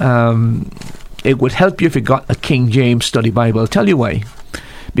least... it would help you if you got a King James study Bible. I'll tell you why.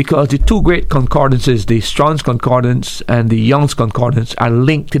 Because the two great concordances, the Strong's Concordance and the Young's Concordance, are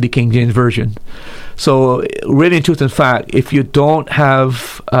linked to the King James Version. So, really, in truth and fact, if you don't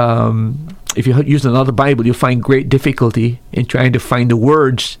have, if you use another Bible, you'll find great difficulty in trying to find the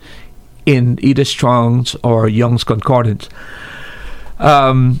words in either Strong's or Young's Concordance.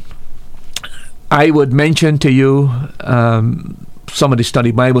 I would mention to you some of the study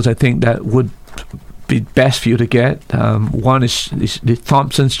Bibles I think that would be best for you to get. One is the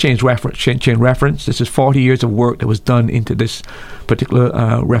Thompson's Chain Reference. This is 40 years of work that was done into this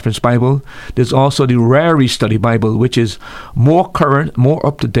particular reference Bible. There's also the Rary Study Bible, which is more current, more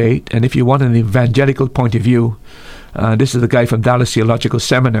up-to-date, and if you want an evangelical point of view, this is a guy from Dallas Theological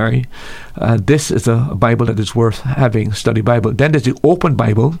Seminary. This is a Bible that is worth having, study Bible. Then there's the Open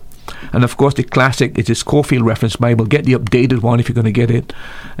Bible. And of course the classic is the Scofield Reference Bible. Get the updated one if you're going to get it.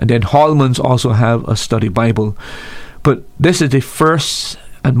 And then Holman's also have a study Bible. But this is the first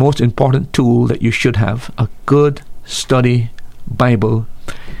and most important tool that you should have, a good study Bible,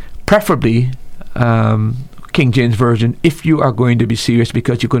 preferably King James Version, if you are going to be serious,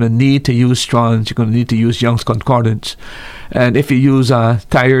 because you're going to need to use Strong's, you're going to need to use Young's Concordance. And if you use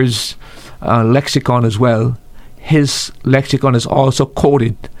Tyer's lexicon as well, his lexicon is also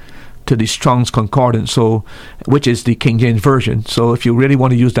coded to the Strong's Concordance, so which is the King James Version. So if you really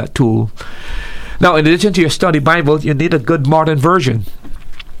want to use that tool. Now, in addition to your study Bible, you need a good modern version.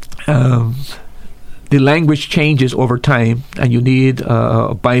 The language changes over time, and you need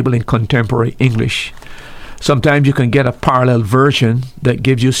a Bible in contemporary English. Sometimes you can get a parallel version that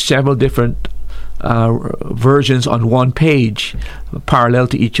gives you several different versions on one page parallel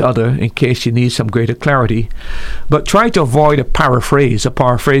to each other in case you need some greater clarity. But try to avoid a paraphrase. A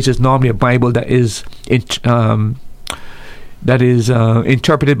paraphrase is normally a Bible that is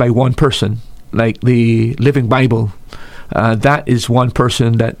interpreted by one person, like the Living Bible. That is one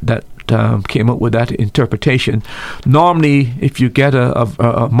person that came up with that interpretation. Normally, if you get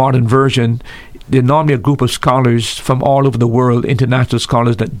a modern version, they're normally a group of scholars from all over the world, international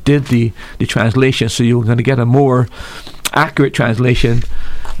scholars that did the translation, so you're going to get a more accurate translation.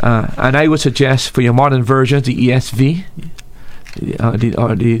 And I would suggest for your modern versions, the ESV,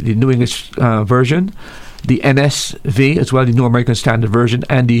 the New English Version, the NSV as well, the New American Standard Version,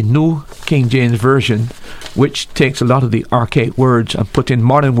 and the New King James Version, which takes a lot of the archaic words and put in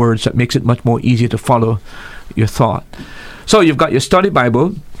modern words that makes it much more easier to follow your thought. So you've got your study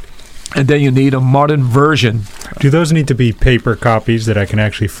Bible, and then you need a modern version. Do those need to be paper copies that I can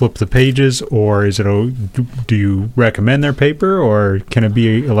actually flip the pages, or is it? Do you recommend they're paper, or can it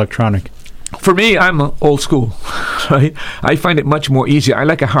be electronic? For me, I'm old school, right? I find it much more easier. I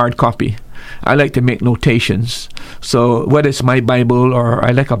like a hard copy. I like to make notations. So whether it's my Bible or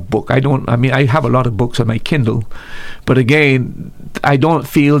I like a book, I have a lot of books on my Kindle, but again, I don't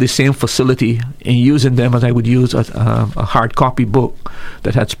feel the same facility in using them as I would use a hard copy book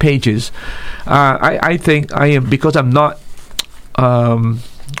that has pages. I think I am, because I'm not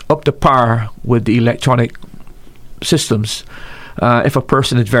up to par with the electronic systems. If a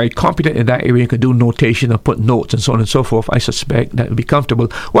person is very competent in that area and can do notation and put notes and so on and so forth, I suspect that would be comfortable.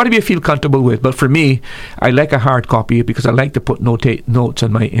 Whatever you feel comfortable with. But for me, I like a hard copy because I like to put notes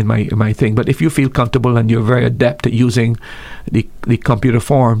in my thing. But if you feel comfortable and you're very adept at using the computer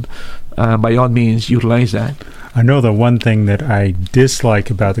form, by all means, utilize that. I know the one thing that I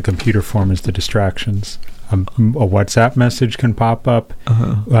dislike about the computer form is the distractions. A WhatsApp message can pop up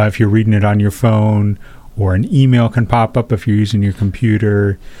if you're reading it on your phone, or an email can pop up if you're using your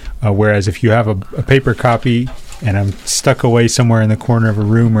computer. Whereas if you have a paper copy and I'm stuck away somewhere in the corner of a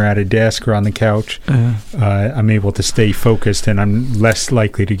room or at a desk or on the couch, I'm able to stay focused and I'm less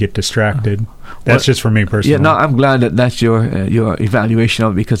likely to get distracted. That's just for me personally. Yeah, no, I'm glad that that's your evaluation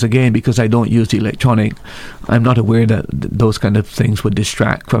of it, because I don't use the electronic, I'm not aware that those kind of things would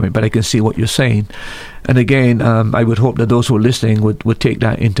distract from it, but I can see what you're saying. And again, I would hope that those who are listening would take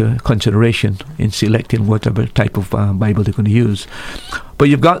that into consideration in selecting whatever type of Bible they're going to use. But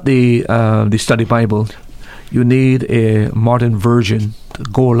you've got the study Bible. You need a modern version to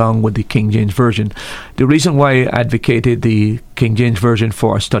go along with the King James Version. The reason why I advocated the King James Version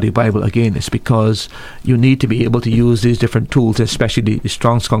for a study Bible, again, is because you need to be able to use these different tools, especially the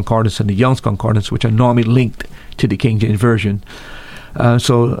Strong's Concordance and the Young's Concordance, which are normally linked to the King James Version.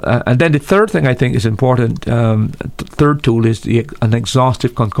 And then the third thing I think is important, the third tool is an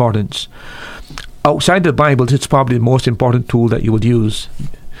exhaustive concordance. Outside the Bible, it's probably the most important tool that you would use.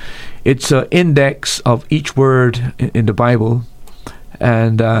 It's an index of each word in the Bible,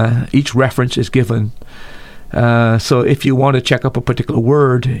 and each reference is given. So if you want to check up a particular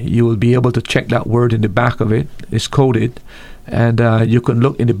word, you will be able to check that word in the back of it. It's coded, and you can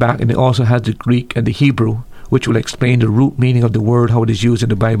look in the back, and it also has the Greek and the Hebrew, which will explain the root meaning of the word, how it is used in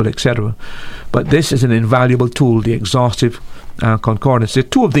the Bible, etc. But this is an invaluable tool, the exhaustive concordance. There are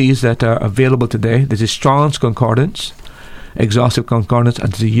two of these that are available today. There's the Strong's Concordance, exhaustive concordance,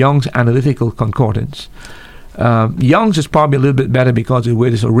 and the Young's Analytical Concordance. Young's is probably a little bit better because of the way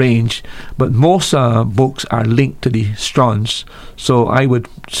it's arranged, but most books are linked to the Strong's. So I would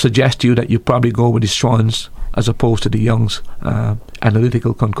suggest to you that you probably go with the Strong's as opposed to the Young's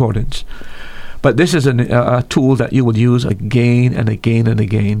Analytical Concordance. But this is a tool that you would use again and again and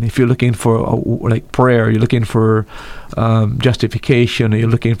again. If you're looking for like prayer, you're looking for justification, or you're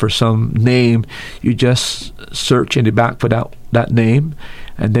looking for some name, you just search in the back for that name,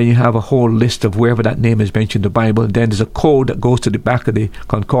 and then you have a whole list of wherever that name is mentioned in the Bible. And then there's a code that goes to the back of the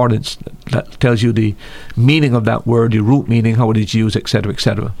concordance that tells you the meaning of that word, the root meaning, how it is used, etc.,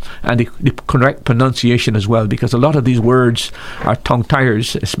 etc., and the correct pronunciation as well, because a lot of these words are tongue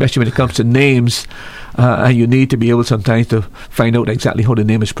tires, especially when it comes to names, and you need to be able sometimes to find out exactly how the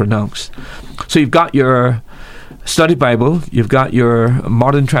name is pronounced. So you've got your study Bible, you've got your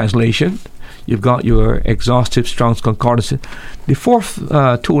modern translation, you've got your exhaustive Strong's Concordance. The fourth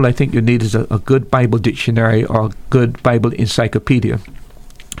tool I think you need is a good Bible dictionary or a good Bible encyclopedia.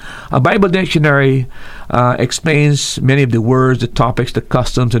 A Bible dictionary explains many of the words, the topics, the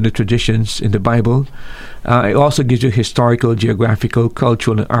customs, and the traditions in the Bible. It also gives you historical, geographical,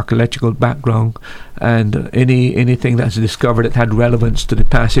 cultural, and archaeological background, and anything that's discovered that had relevance to the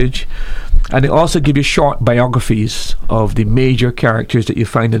passage. And it also gives you short biographies of the major characters that you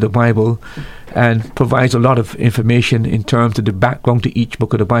find in the Bible, and provides a lot of information in terms of the background to each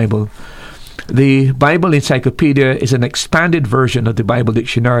book of the Bible. The Bible Encyclopedia is an expanded version of the Bible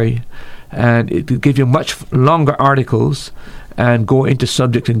Dictionary, and it will give you much longer articles and go into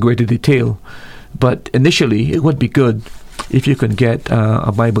subjects in greater detail. But initially, it would be good if you can get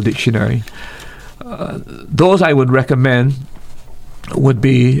a Bible Dictionary. Those I would recommend would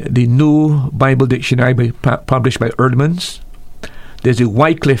be the New Bible Dictionary published by Eerdmans. There's the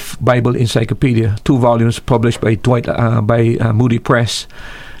Wycliffe Bible Encyclopedia, 2 volumes published by Moody Press.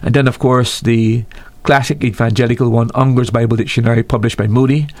 And then, of course, the classic evangelical one, Unger's Bible Dictionary, published by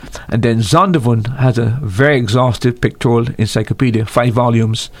Moody. And then Zondervan has a very exhaustive pictorial encyclopedia, 5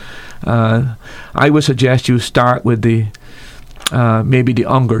 volumes. I would suggest you start with maybe the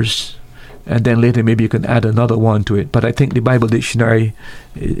Unger's, and then later maybe you can add another one to it. But I think the Bible Dictionary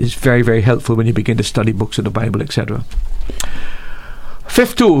is very, very helpful when you begin to study books of the Bible, etc.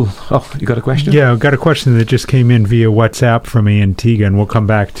 Fifth tool. Oh, you got a question? Yeah, I've got a question that just came in via WhatsApp from Antigua, and we'll come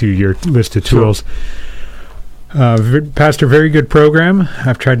back to your list of tools. Pastor, very good program.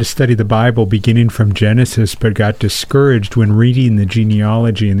 I've tried to study the Bible beginning from Genesis, but got discouraged when reading the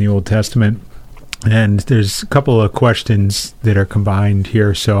genealogy in the Old Testament. And there's a couple of questions that are combined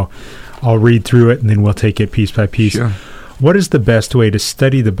here, so I'll read through it, and then we'll take it piece by piece. Sure. What is the best way to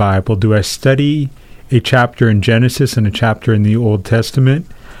study the Bible? Do I study a chapter in Genesis and a chapter in the Old Testament?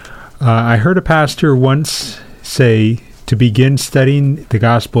 I heard a pastor once say to begin studying the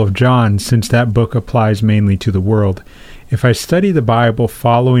Gospel of John, since that book applies mainly to the world. If I study the Bible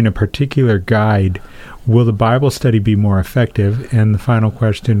following a particular guide, will the Bible study be more effective? And the final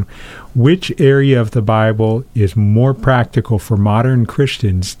question, which area of the Bible is more practical for modern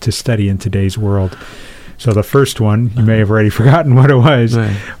Christians to study in today's world? So the first one, you may have already forgotten what it was.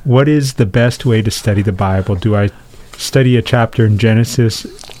 Right. What is the best way to study the Bible? Do I study a chapter in Genesis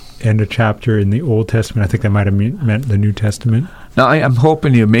and a chapter in the Old Testament? I think that might have meant the New Testament. Now, I'm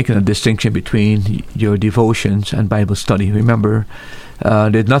hoping you're making a distinction between your devotions and Bible study. Remember,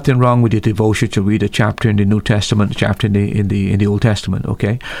 there's nothing wrong with your devotion to read a chapter in the New Testament, a chapter in the Old Testament,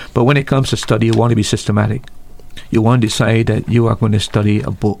 okay? But when it comes to study, you want to be systematic. You want to decide that you are going to study a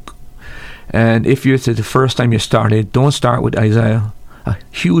book. And if it's the first time you started, don't start with Isaiah, a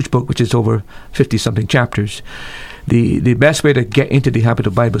huge book which is over 50-something chapters. The best way to get into the habit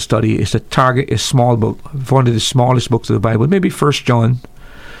of Bible study is to target a small book, one of the smallest books of the Bible. Maybe 1 John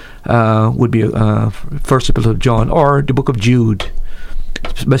would be first epistle of John, or the book of Jude.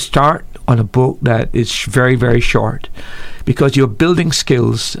 But start on a book that is very, very short, because you're building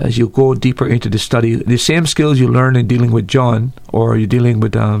skills as you go deeper into the study. The same skills you learn in dealing with John, or you're dealing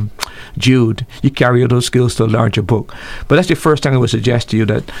with Jude, you carry those skills to a larger book. But that's the first thing I would suggest to you,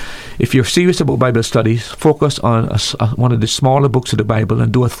 that if you're serious about Bible studies, focus on one of the smaller books of the Bible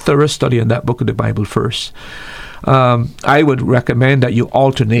and do a thorough study on that book of the Bible first. I would recommend that you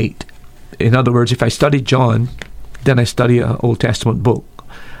alternate. In other words, if I study John, then I study an Old Testament book.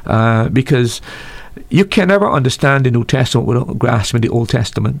 Because you can never understand the New Testament without grasping the Old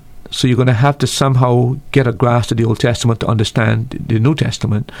Testament. So you're going to have to somehow get a grasp of the Old Testament to understand the New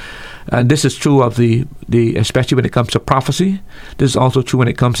Testament. And this is true of the especially when it comes to prophecy. This is also true when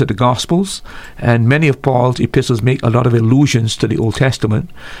it comes to the Gospels. And many of Paul's epistles make a lot of allusions to the Old Testament.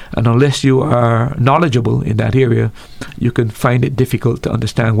 And unless you are knowledgeable in that area, you can find it difficult to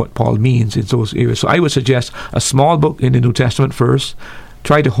understand what Paul means in those areas. So I would suggest a small book in the New Testament first.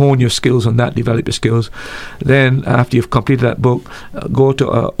 Try to hone your skills on that, develop your skills. Then, after you've completed that book, go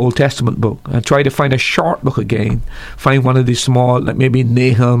to an Old Testament book and try to find a short book again. Find one of these small, like maybe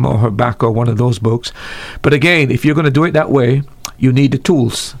Nahum or Habakkuk or one of those books. But again, if you're going to do it that way, you need the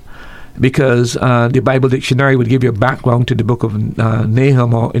tools, because the Bible Dictionary would give you a background to the book of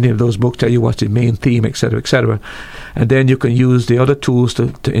Nahum or any of those books, tell you what's the main theme, etc., etc. And then you can use the other tools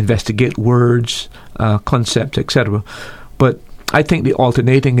to investigate words, concepts, etc. But I think the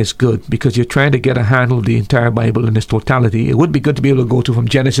alternating is good, because you're trying to get a handle of the entire Bible in its totality. It would be good to be able to go to from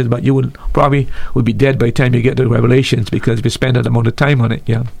Genesis, but you would be dead by the time you get to Revelations, because if you spend that amount of time on it,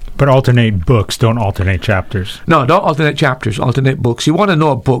 yeah. But alternate books, don't alternate chapters. No, don't alternate chapters, alternate books. You want to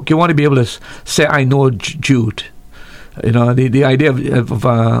know a book. You want to be able to say, I know Jude. You know, the idea of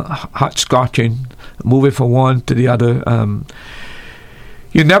hot-scotching, moving from one to the other.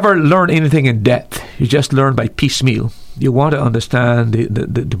 You never learn anything in depth. You just learn by piecemeal. You want to understand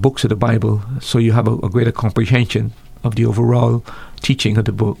the books of the Bible, so you have a greater comprehension of the overall teaching of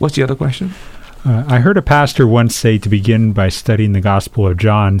the book. What's the other question? I heard a pastor once say to begin by studying the Gospel of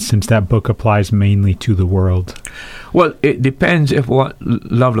John, since that book applies mainly to the world. Well, it depends of what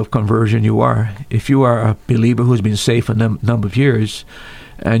level of conversion you are. If you are a believer who's been saved for a number of years,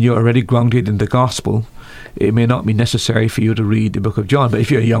 and you're already grounded in the Gospel, it may not be necessary for you to read the book of John. But if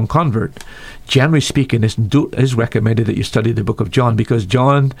you're a young convert, generally speaking, it is recommended that you study the book of John, because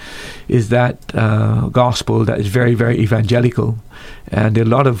John is that gospel that is very, very evangelical. And there are a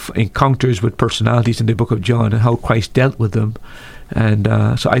lot of encounters with personalities in the book of John and how Christ dealt with them. And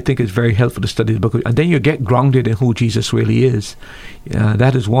so I think it's very helpful to study the book of, and then you get grounded in who Jesus really is.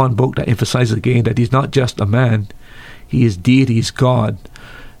 That is one book that emphasizes again that he's not just a man. He is deity, he's God.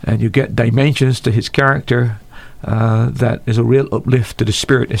 And you get dimensions to his character that is a real uplift to the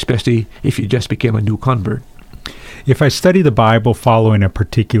spirit, especially if you just became a new convert. If I study the Bible following a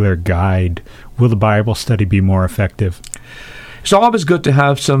particular guide, will the Bible study be more effective? It's always good to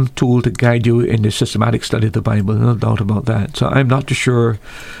have some tool to guide you in the systematic study of the Bible, no doubt about that. So I'm not too sure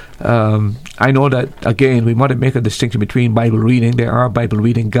I know that, again, we want to make a distinction between Bible reading. There are Bible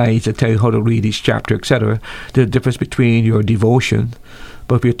reading guides that tell you how to read each chapter, etc. There's a difference between your devotion.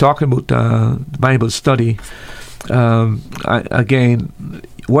 But if you're talking about Bible study, again,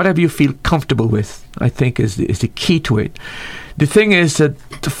 whatever you feel comfortable with, I think is the key to it. The thing is that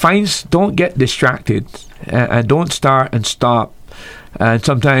don't get distracted and don't start and stop. And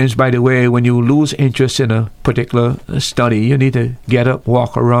sometimes, by the way, when you lose interest in a particular study, you need to get up,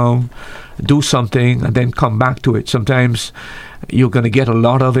 walk around, do something, and then come back to it. Sometimes you're going to get a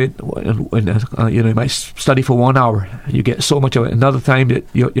lot of it. You might study for 1 hour. You get so much of it. Another time that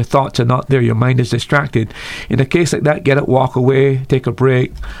your thoughts are not there, your mind is distracted. In a case like that, get up, walk away, take a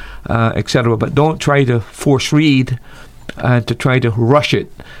break, etc. But don't try to force read and to try to rush it.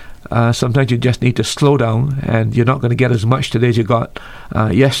 Sometimes you just need to slow down, and you're not going to get as much today as you got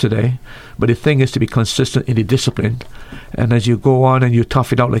yesterday. But the thing is to be consistent in the discipline. And as you go on and you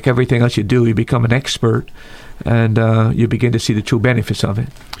tough it out like everything else you do, you become an expert, and you begin to see the true benefits of it.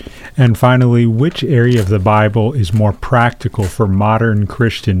 And finally, which area of the Bible is more practical for modern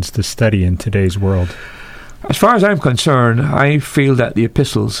Christians to study in today's world? As far as I'm concerned, I feel that the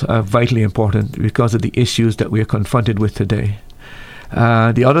epistles are vitally important because of the issues that we are confronted with today.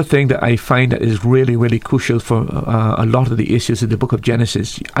 The other thing that I find that is really, really crucial for a lot of the issues in the book of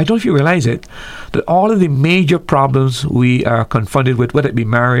Genesis, I don't know if you realize it, that all of the major problems we are confronted with, whether it be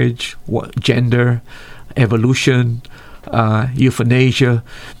marriage, gender, evolution, euthanasia,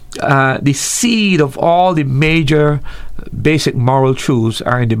 the seed of all the major basic moral truths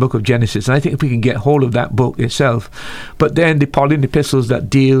are in the book of Genesis. And I think if we can get hold of that book itself. But then the Pauline epistles that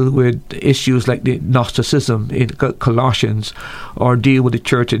deal with issues like the Gnosticism in Colossians, or deal with the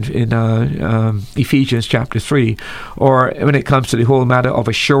church in Ephesians chapter 3, or when it comes to the whole matter of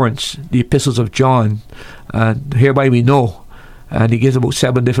assurance, the epistles of John, hereby we know. And he gives about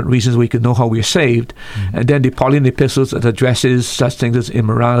 7 different reasons we can know how we're saved. Mm-hmm. And then the Pauline epistles that addresses such things as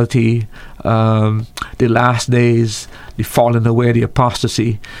immorality, the last days, the falling away, the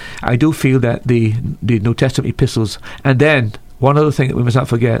apostasy. I do feel that the New Testament epistles, and then one other thing that we must not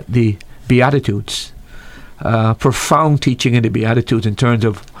forget, the Beatitudes. Profound teaching in the Beatitudes in terms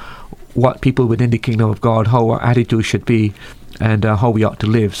of what people within the kingdom of God, how our attitude should be, and how we ought to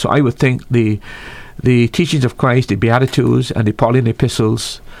live. So I would think the teachings of Christ, the Beatitudes, and the Pauline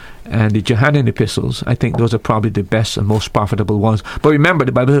epistles, and the Johannine epistles, I think those are probably the best and most profitable ones. But remember,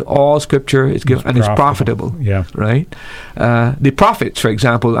 the Bible, all Scripture is given and is profitable. Yeah. Right. The prophets, for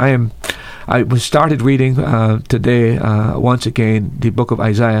example, I started reading today once again the book of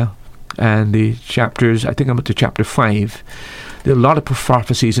Isaiah and the chapters. I think I'm up to chapter 5. There are a lot of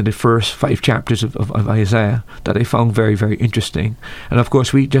prophecies in the first 5 chapters of Isaiah that I found very, very interesting. And of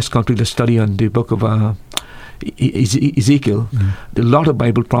course, we just completed a study on the book of Ezekiel. Mm. A lot of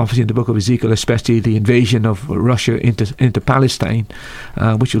Bible prophecy in the book of Ezekiel, especially the invasion of Russia into Palestine,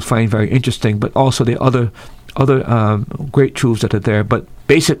 which you'll find very interesting. But also the other great truths that are there. But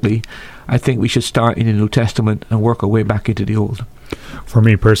basically, I think we should start in the New Testament and work our way back into the Old. For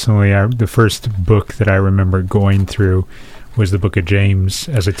me personally, the first book that I remember going through was the book of James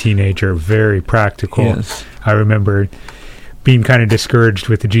as a teenager. Very practical. Yes. I remember being kind of discouraged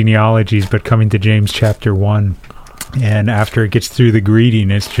with the genealogies, but coming to James chapter 1, and after it gets through the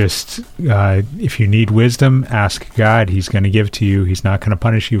greeting, it's just, if you need wisdom, ask God. He's going to give to you. He's not going to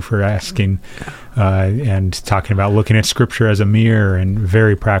punish you for asking, and talking about looking at Scripture as a mirror, and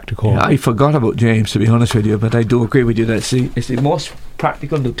very practical. Yeah, I forgot about James, to be honest with you, but I do agree with you that it's the most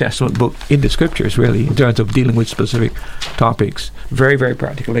practical New Testament book in the Scriptures, really, in terms of dealing with specific topics. Very, very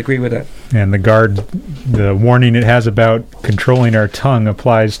practical. I agree with that. And the warning it has about controlling our tongue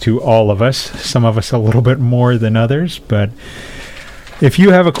applies to all of us. Some of us a little bit more than others, but if you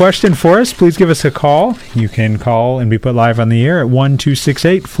have a question for us, please give us a call. You can call and be put live on the air at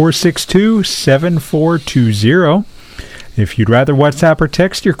 1-268-462-7420. If you'd rather WhatsApp or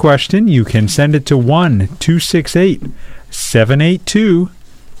text your question, you can send it to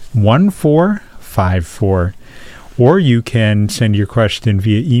 1-268-782-1454. Or you can send your question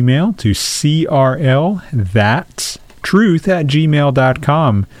via email to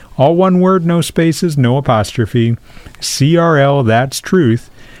crlthatstruth@gmail.com. All one word, no spaces, no apostrophe.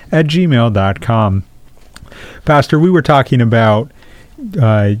 crlthatstruth@gmail.com. Pastor, we were talking about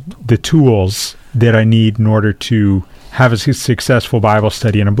the tools that I need in order to have a successful Bible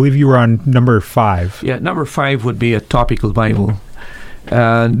study, and I believe you were on number 5. Yeah, number 5 would be a topical Bible.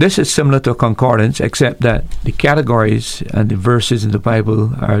 This is similar to a concordance, except that the categories and the verses in the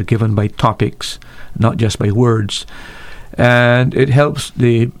Bible are given by topics, not just by words. And it helps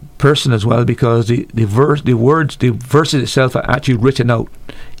the person as well, because the verses itself are actually written out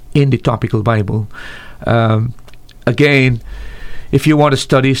in the topical Bible. Again, if you want to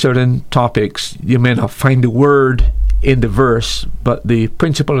study certain topics, you may not find the word in the verse, but the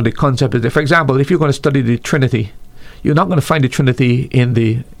principle or the concept is there. For example, if you're going to study the Trinity, you're not going to find the Trinity in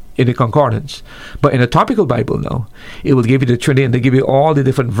the concordance. But in a topical Bible now, it will give you the Trinity, and they give you all the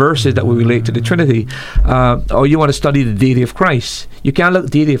different verses that will relate to the Trinity. Or you want to study the deity of Christ. You can't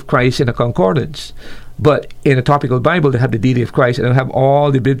look deity of Christ in a concordance. But in a topical Bible, they have the deity of Christ, and they have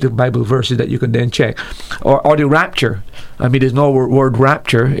all the Bible verses that you can then check. Or the rapture. I mean, there's no word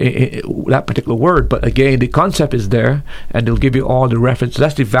rapture, that particular word, but again, the concept is there, and they'll give you all the references.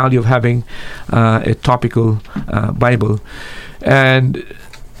 That's the value of having a topical Bible. And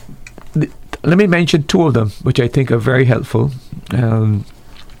let me mention two of them, which I think are very helpful.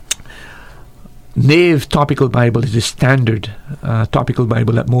 Nave Topical Bible is the standard topical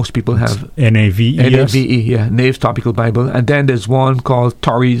Bible that most people have. N-A-V-E, N-A-V-E, yeah, Nave's Topical Bible. And then there's one called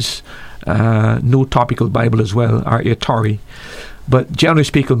Torrey's New Topical Bible as well, R.A. Torrey. But generally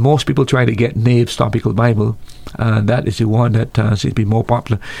speaking, most people try to get Nave's Topical Bible. That is the one that seems to be more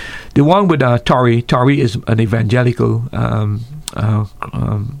popular. The one with Torrey is an evangelical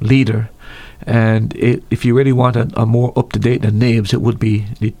leader. And if you really want a more up-to-date than Nave's, it would be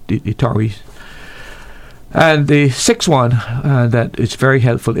the Torrey's. And the sixth one that is very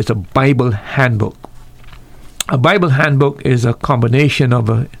helpful is a Bible handbook. A Bible handbook is a combination of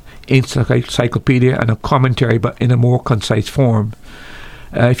an encyclopedia and a commentary, but in a more concise form.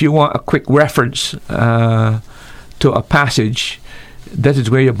 If you want a quick reference to a passage, that is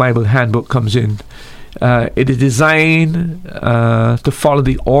where your Bible handbook comes in. It is designed to follow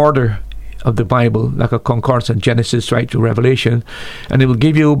the order of the Bible, like a concordance in Genesis right to Revelation, and it will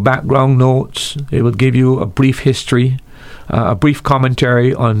give you background notes. It will give you a brief history, a brief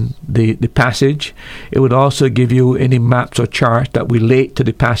commentary on the passage. It would also give you any maps or charts that relate to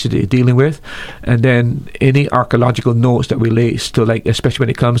the passage that you're dealing with, and then any archaeological notes that relates to, like, especially when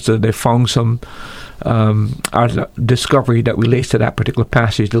it comes to they found some discovery that relates to that particular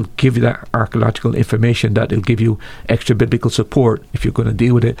passage. They'll give you that archaeological information that will give you extra biblical support if you're going to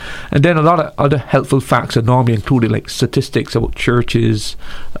deal with it. And then a lot of other helpful facts are normally included, like statistics about churches,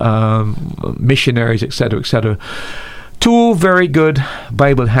 missionaries, etc., etc. Two very good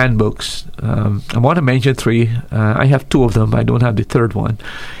Bible handbooks. I want to mention three. I have two of them. I don't have the third one.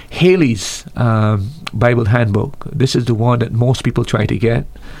 Haley's Bible handbook. This is the one that most people try to get.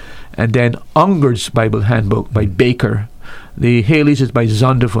 And then Unger's Bible handbook by Baker. The Haley's is by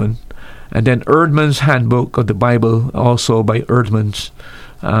Zondervan. And then Erdman's handbook of the Bible, also by Erdman's,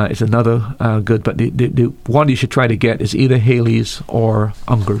 is another good. But the one you should try to get is either Haley's or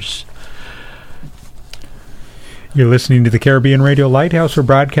Unger's. You're listening to the Caribbean Radio Lighthouse. We're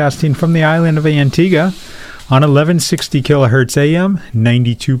broadcasting from the island of Antigua on 1160 kilohertz AM,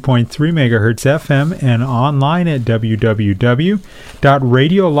 92.3 megahertz FM, and online at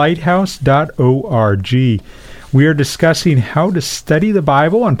www.radiolighthouse.org. We are discussing how to study the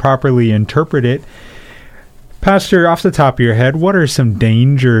Bible and properly interpret it. Pastor, off the top of your head, what are some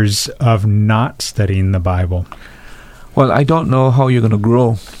dangers of not studying the Bible? Well, I don't know how you're going to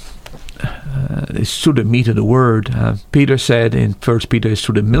grow. It's through the meat of the Word. Peter said in 1 Peter, it's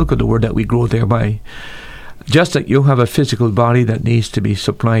through the milk of the Word that we grow thereby. Just like you have a physical body that needs to be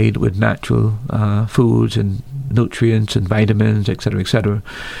supplied with natural foods and nutrients and vitamins, etc., etc.,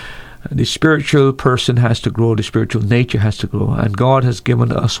 the spiritual person has to grow, the spiritual nature has to grow, and God has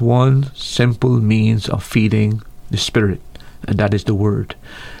given us one simple means of feeding the Spirit, and that is the Word.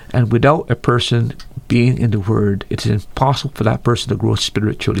 And without a person being in the Word, it is impossible for that person to grow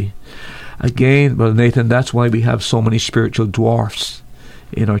spiritually. Again, Brother Nathan, that's why we have so many spiritual dwarfs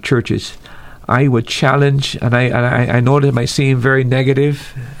in our churches. I would challenge, and I know that it might seem very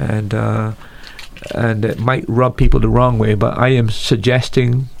negative, and it might rub people the wrong way, but I am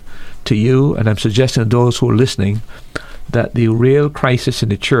suggesting to you, and I'm suggesting to those who are listening, that the real crisis in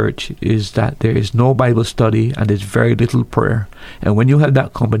the church is that there is no Bible study and there's very little prayer. And when you have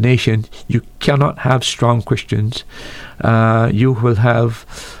that combination, you cannot have strong Christians. You will have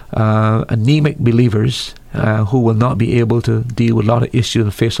anemic believers who will not be able to deal with a lot of issues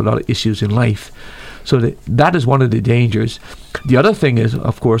and face a lot of issues in life. So that is one of the dangers. The other thing is,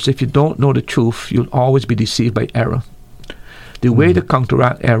 of course, if you don't know the truth, you'll always be deceived by error. The way to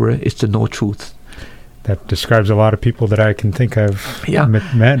counteract error is to know truth. That describes a lot of people that I can think of. Yeah.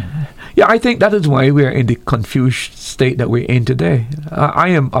 Met. Yeah, I think that is why we are in the confused state that we're in today. I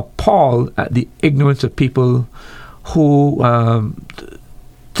am appalled at the ignorance of people who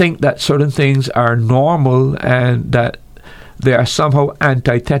think that certain things are normal and that they are somehow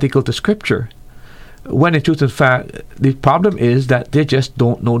antithetical to Scripture. when in truth and fact, the problem is that they just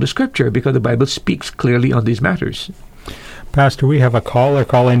don't know the Scripture, because the Bible speaks clearly on these matters. Pastor, we have a caller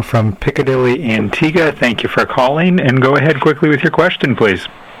calling from Piccadilly, Antigua. Thank you for calling, and go ahead quickly with your question, please.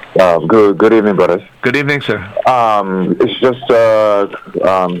 Good evening, brothers. Good evening, sir. It's just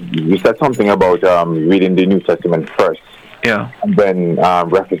you said something about reading the New Testament first, Yeah. and then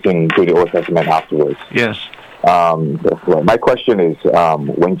referencing to the Old Testament afterwards. Yes. Well, my question is,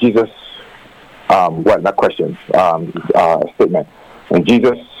 when Jesus, not question, statement. When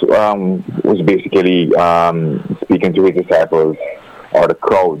Jesus was basically speaking to his disciples or the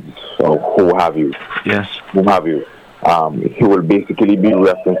crowds or who have you, he will basically be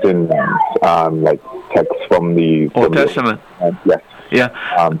referencing like texts from the Old Testament. Yes. Yeah.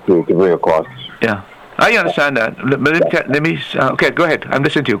 To bring across. Yeah. I understand that. Let me. Okay, go ahead. I'm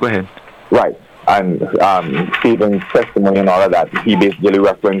listening to you. Go ahead. Right. And Stephen's testimony and all of that, he basically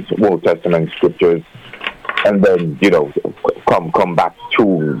referenced Old Testament scriptures, and then come back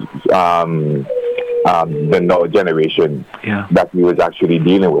to the new generation that he was actually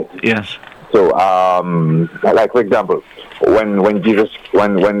dealing with. Yes. So, like for example, when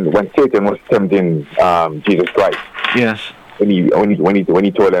Satan was tempting Jesus Christ, yes, when he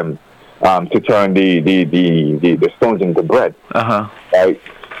told him to turn the stones into bread, right?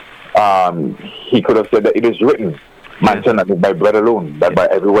 He could have said that it is written, man shall not live by bread alone, but by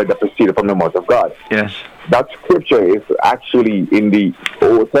every word that proceeded from the mouth of God. Yes. That scripture is actually in the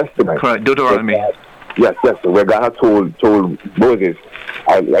Old Testament. Correct. Deuteronomy. Yes, where God had told Moses,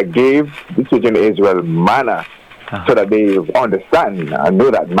 I gave the children of Israel manna so that they understand and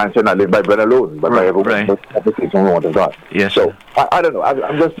know that man shall not live by bread alone, but by every word that proceeds from the mouth of God. Yes. So I don't know.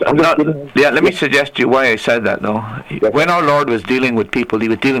 I'm just. Let me suggest to you why I said that. Though, when our Lord was dealing with people, he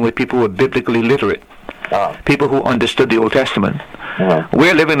was dealing with people who were biblically literate, people who understood the Old Testament.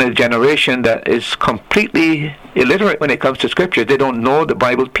 We're living in a generation that is completely illiterate when it comes to Scripture. They don't know the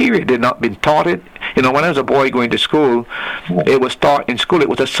Bible, period. They've not been taught it. When I was a boy going to school, it was taught in school. It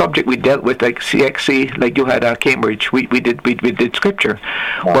was a subject we dealt with, like CXC, like you had at Cambridge. We did Scripture.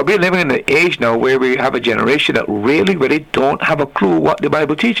 But we're living in an age now where we have a generation that really don't have a clue what the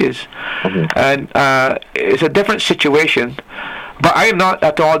Bible teaches. And it's a different situation. But I am not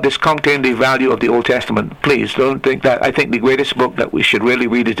at all discounting the value of the Old Testament. Please don't think that. I think the greatest book that we should really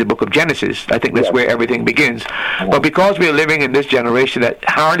read is the book of Genesis. I think that's where everything begins. But because we are living in this generation that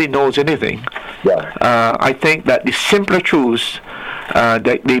hardly knows anything, I think that the simpler truths,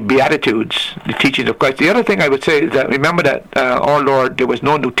 the Beatitudes, the teachings of Christ. The other thing I would say is that remember that our Lord, there was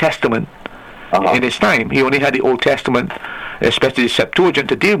no New Testament in his time. He only had the Old Testament, especially the Septuagint,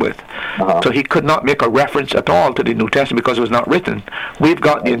 to deal with. So he could not make a reference at all to the New Testament because it was not written. We've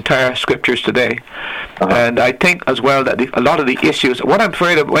got the entire Scriptures today. And I think as well that a lot of the issues, what I'm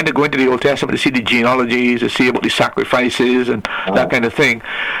afraid of when they go into the Old Testament to see the genealogies, to see about the sacrifices and that kind of thing,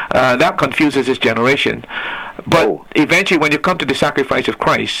 that confuses this generation. But eventually when you come to the sacrifice of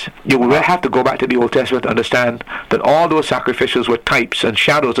Christ, you will have to go back to the Old Testament to understand that all those sacrifices were types and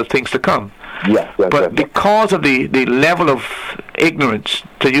shadows of things to come. But because of the level of ignorance,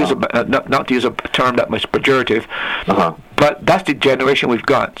 to use not to use a term that much pejorative, but that's the generation we've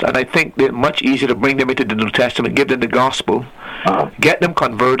got, and I think it's much easier to bring them into the New Testament, give them the gospel, get them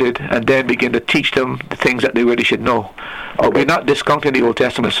converted, and then begin to teach them the things that they really should know. But we're not discounting the Old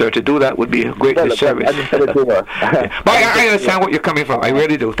Testament, sir. To do that would be a great disservice. But I understand what you're coming from. I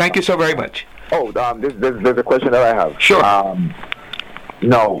really do. Thank you so very much. There's a question that I have. Sure.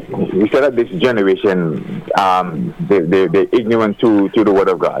 No, we said that this generation, they're ignorant to the Word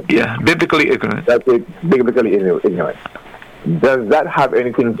of God. Yeah, biblically ignorant. That's it, biblically ignorant. Does that have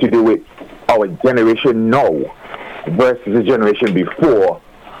anything to do with our generation now versus the generation before,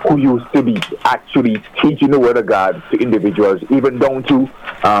 who used to be actually teaching the Word of God to individuals, even down to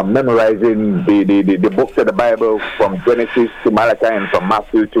memorizing the books of the Bible from Genesis to Malachi and from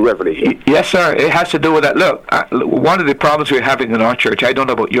Matthew to Revelation? Yes, sir. It has to do with that. Look, one of the problems we're having in our church, I don't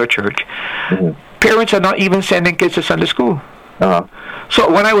know about your church, parents are not even sending kids to Sunday school. So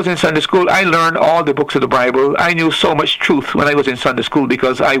when I was in Sunday school, I learned all the books of the Bible. I knew so much truth when I was in Sunday school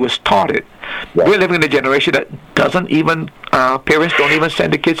because I was taught it. We're living in a generation that doesn't even, parents don't even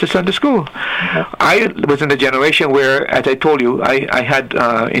send the kids to Sunday school. I was in a generation where, as I told you, I had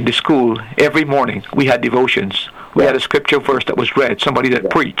in the school, every morning we had devotions. We had a scripture verse that was read, somebody that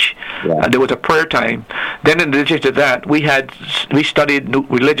preached, and there was a prayer time. Then in addition to that, we studied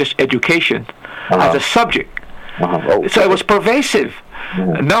religious education as a subject. So it was pervasive.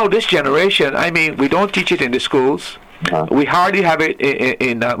 Now this generation, I mean, we don't teach it in the schools. We hardly have it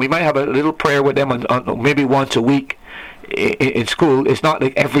in we might have a little prayer with them on maybe once a week in school. It's not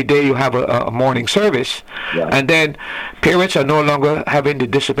like every day you have a morning service, and then parents are no longer having the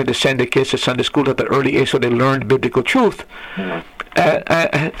discipline to send their kids to Sunday school at the early age so they learn biblical truth. So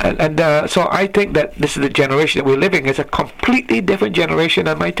I think that this is the generation that we're living. It's a completely different generation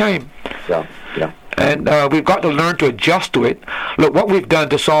than my time. And we've got to learn to adjust to it. Look, what we've done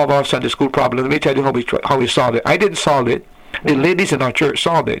to solve our Sunday school problem, let me tell you how we solved it. I didn't solve it. The ladies in our church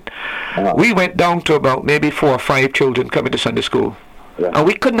solved it. We went down to about maybe 4 or 5 children coming to Sunday school. And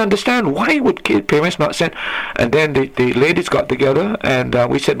we couldn't understand why would parents not send. And then the ladies got together and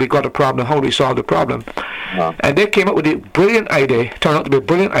we said we got a problem. How do we solve the problem? And they came up with a brilliant idea. Turned out to be a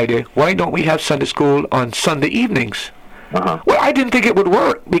brilliant idea. Why don't we have Sunday school on Sunday evenings? Well, I didn't think it would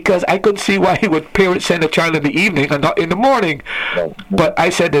work because I couldn't see why would parents send a child in the evening and not in the morning. But I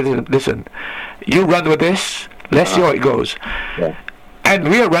said, listen, you run with this. Let's see how it goes. And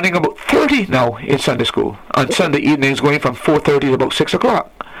we are running about 30 now in Sunday school on Sunday evenings, going from 4:30 to about 6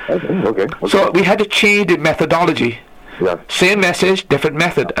 o'clock. Okay. So we had to change the methodology. Same message, different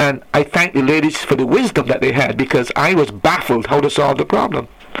method. And I thank the ladies for the wisdom that they had because I was baffled how to solve the problem.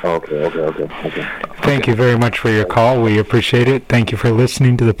 Okay. Thank you very much for your call. We appreciate it. Thank you for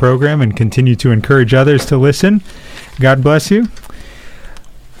listening to the program and continue to encourage others to listen. God bless you.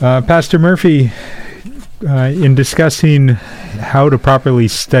 Pastor Murphy, in discussing how to properly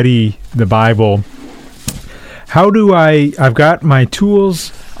study the Bible, I've got my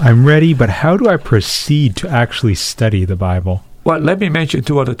tools, I'm ready, but how do I proceed to actually study the Bible? Well, let me mention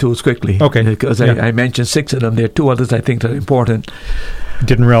 2 other tools quickly. Okay. Because I mentioned 6 of them. There are 2 others I think that are important.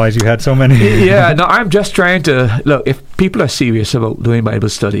 Didn't realize you had so many. No, I'm just trying to, look, if people are serious about doing Bible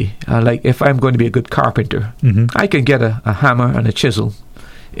study, like if I'm going to be a good carpenter, I can get a hammer and a chisel,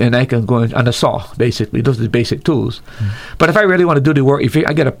 and I can go and a saw, basically. Those are the basic tools. But if I really want to do the work,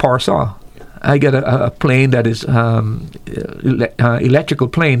 I get a power saw. I get a plane that is electrical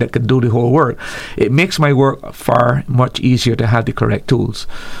plane that can do the whole work. It makes my work far much easier to have the correct tools.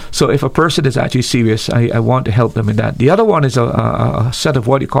 So if a person is actually serious, I want to help them in that. The other one is a set of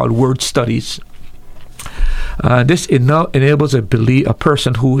what you call word studies. This enables a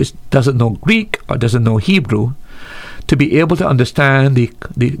person who doesn't know Greek or doesn't know Hebrew to be able to understand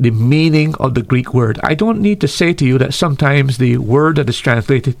the meaning of the Greek word. I don't need to say to you that sometimes the word that is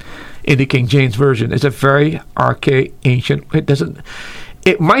translated in the King James Version is a very archaic, ancient.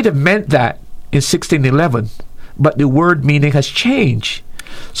 It might have meant that in 1611, but the word meaning has changed.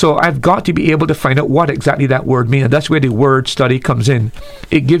 So I've got to be able to find out what exactly that word means. And that's where the word study comes in.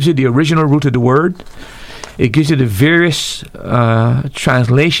 It gives you the original root of the word. It gives you the various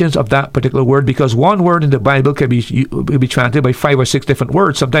translations of that particular word, because one word in the Bible can be translated by 5 or 6 different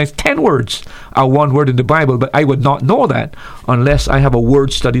words. Sometimes 10 words are one word in the Bible, but I would not know that unless I have a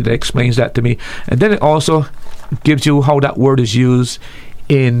word study that explains that to me. And then it also gives you how that word is used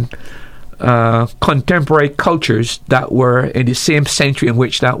in contemporary cultures that were in the same century in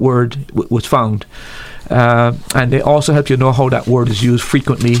which that word was found. And they also help you know how that word is used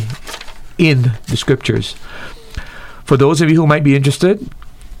frequently in the scriptures. For those of you who might be interested,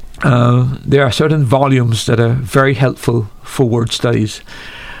 there are certain volumes that are very helpful for word studies.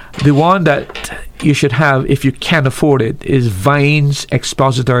 The one that you should have, if you can afford it, is Vine's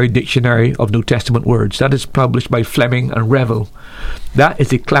Expository Dictionary of New Testament Words. That is published by Fleming and Revel. That is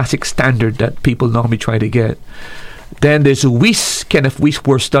the classic standard that people normally try to get. Then there's Kenneth Wuest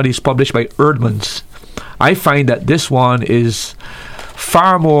Word Studies, published by Eerdmans. I find that this one is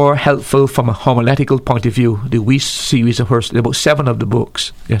far more helpful from a homiletical point of view. The Wuest series of hers, about 7 of the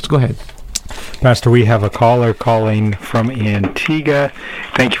books. Yes, go ahead. Pastor, we have a caller calling from Antigua.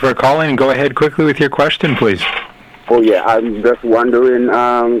 Thank you for calling. Go ahead quickly with your question, please. Oh, yeah, I'm just wondering,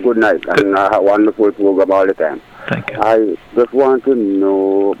 good night, and a wonderful program all the time. Thank you. I just want to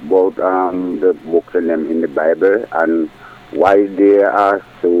know about the books and them in the Bible, and why there are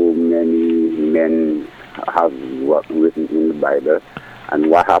so many men have written in the Bible, and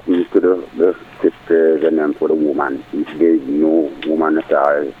what happens to the sisters and them for the woman if there is no woman at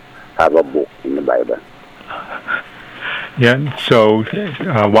all have a book in the Bible. Yeah, so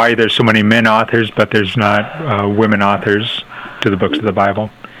why there's so many men authors, but there's not women authors to the books of the Bible?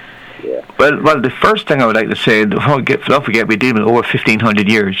 Yeah. Well, the first thing I would like to say, don't forget we're dealing with over 1,500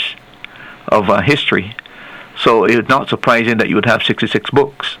 years of history. So it's not surprising that you would have 66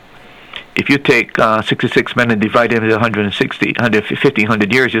 books. If you take 66 men and divide them into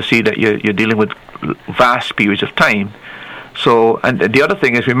 1,500 years, you'll see that you're dealing with vast periods of time. So, and the other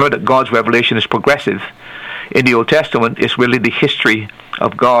thing is, remember that God's revelation is progressive. In the Old Testament, it's really the history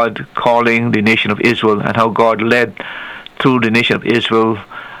of God calling the nation of Israel and how God led through the nation of Israel,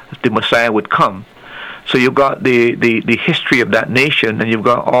 the Messiah would come. So you've got the history of that nation, and you've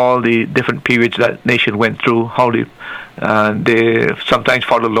got all the different periods that nation went through, how they sometimes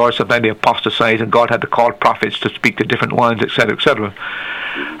followed the Lord, sometimes they apostatized, and God had to call prophets to speak to different ones, etc., etc.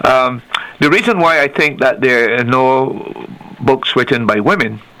 The reason why I think that there are no books written by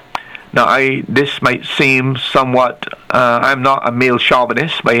women, now this might seem somewhat, I'm not a male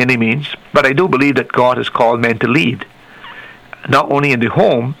chauvinist by any means, but I do believe that God has called men to lead. Not only in the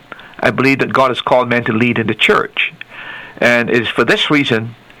home, I believe that God has called men to lead in the church. And it is for this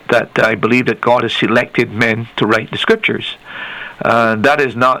reason that I believe that God has selected men to write the scriptures. That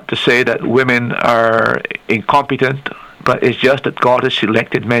is not to say that women are incompetent, but it's just that God has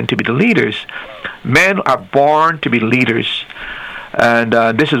selected men to be the leaders. Men are born to be leaders, and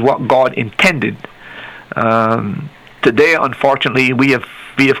this is what God intended. Today, unfortunately, we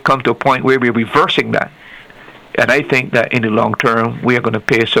have come to a point where we're reversing that. And I think that in the long term, we are going to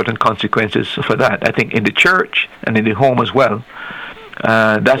pay certain consequences for that. I think in the church and in the home as well.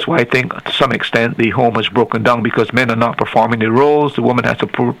 That's why I think to some extent the home has broken down, because men are not performing the roles. The woman has to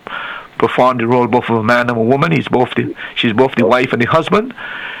perform the role both of a man and a woman. She's both the wife and the husband.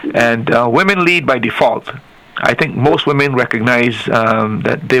 And women lead by default. I think most women recognize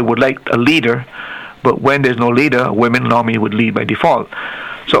that they would like a leader, but when there's no leader, women normally would lead by default.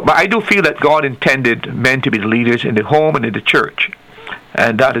 But I do feel that God intended men to be the leaders in the home and in the church.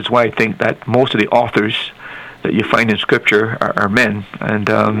 And that is why I think that most of the authors that you find in Scripture are men. And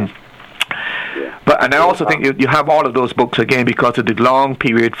I also think you have all of those books, again, because of the long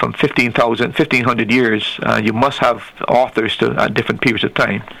period from 1,500 years. You must have authors at different periods of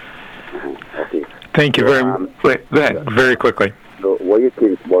time. Okay. Thank you very much. Go ahead. Very quickly. So what do you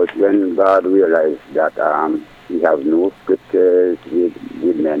think about when God realized that we have no scriptures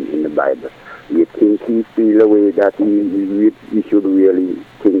with men in the Bible? Do you think he feel a way that we should really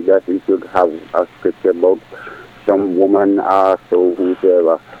think that we should have a scripture about some woman or so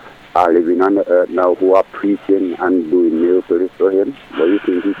whoever are living on the earth now who are preaching and doing miracles for him? What do you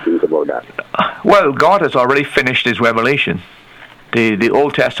think he thinks about that? Well, God has already finished his revelation. The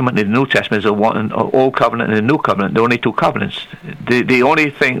Old Testament and the New Testament is an Old Covenant and a New Covenant. The only two covenants. The only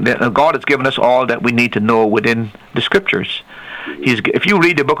thing that God has given us all that we need to know within the Scriptures. If you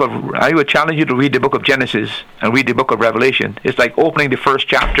read the book of, I would challenge you to read the book of Genesis and read the book of Revelation. It's like opening the first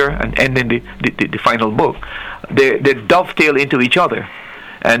chapter and ending the final book. They dovetail into each other.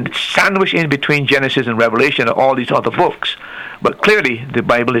 And sandwiched in between Genesis and Revelation are all these other books. But clearly, the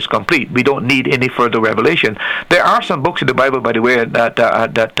Bible is complete. We don't need any further revelation. There are some books in the Bible, by the way, that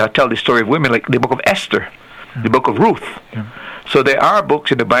tell the story of women, like the book of Esther, the book of Ruth. Yeah. So there are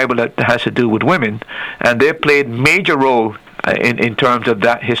books in the Bible that has to do with women, and they played major role in terms of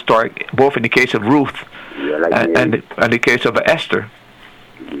that historic, both in the case of Ruth and the case of Esther.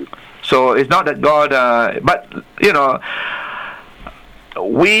 So it's not that God, but you know,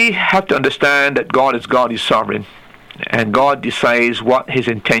 we have to understand that God is sovereign. And God decides what his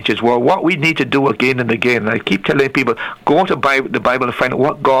intentions were. What we need to do again and again, and I keep telling people, go to the Bible and find out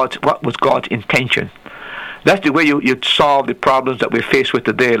what was God's intention. That's the way you solve the problems that we're faced with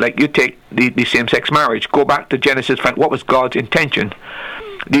today. Like you take the same-sex marriage, go back to Genesis, find what was God's intention.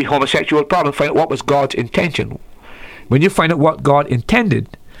 The homosexual problem, find out what was God's intention. When you find out what God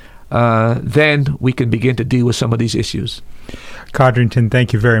intended, then we can begin to deal with some of these issues. Codrington,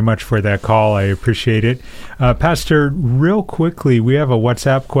 thank you very much for that call. I appreciate it. Pastor, real quickly, we have a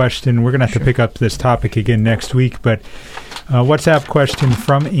WhatsApp question. We're going to have to pick up this topic again next week, but a WhatsApp question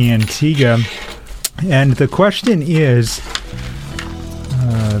from Antigua. And the question is,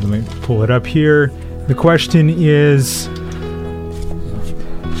 let me pull it up here. The question is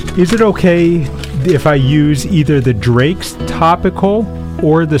it okay if I use either the Drake's Topical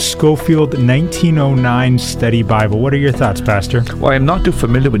or the Scofield 1909 Study Bible? What are your thoughts, Pastor? Well, I'm not too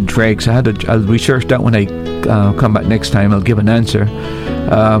familiar with Drake's. I'll research that when I come back next time. I'll give an answer.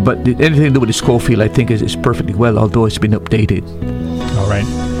 But anything to do with the Scofield, I think, is perfectly well, although it's been updated.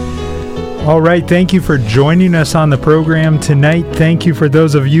 All right. Thank you for joining us on the program tonight. Thank you for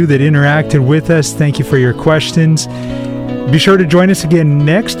those of you that interacted with us. Thank you for your questions. Be sure to join us again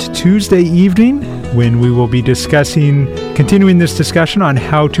next Tuesday evening when we will be continuing this discussion on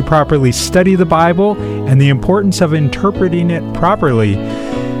how to properly study the Bible and the importance of interpreting it properly.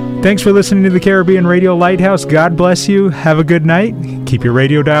 Thanks for listening to the Caribbean Radio Lighthouse. God bless you. Have a good night. Keep your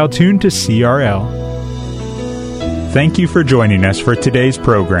radio dial tuned to CRL. Thank you for joining us for today's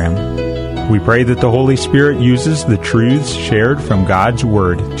program. We pray that the Holy Spirit uses the truths shared from God's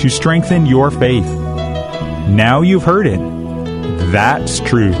Word to strengthen your faith. Now you've heard it. That's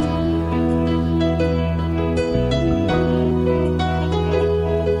truth.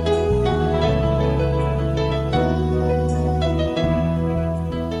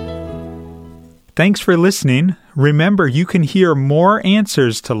 Thanks for listening. Remember, you can hear more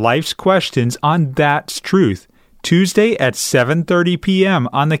answers to life's questions on That's Truth, Tuesday at 7:30 p.m.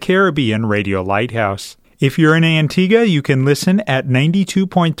 on the Caribbean Radio Lighthouse. If you're in Antigua, you can listen at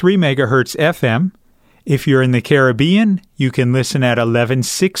 92.3 megahertz FM. If you're in the Caribbean, you can listen at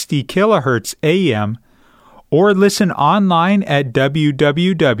 1160 kilohertz AM, or listen online at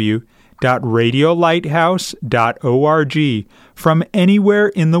www.radiolighthouse.org from anywhere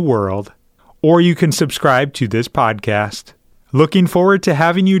in the world. Or you can subscribe to this podcast. Looking forward to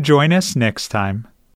having you join us next time.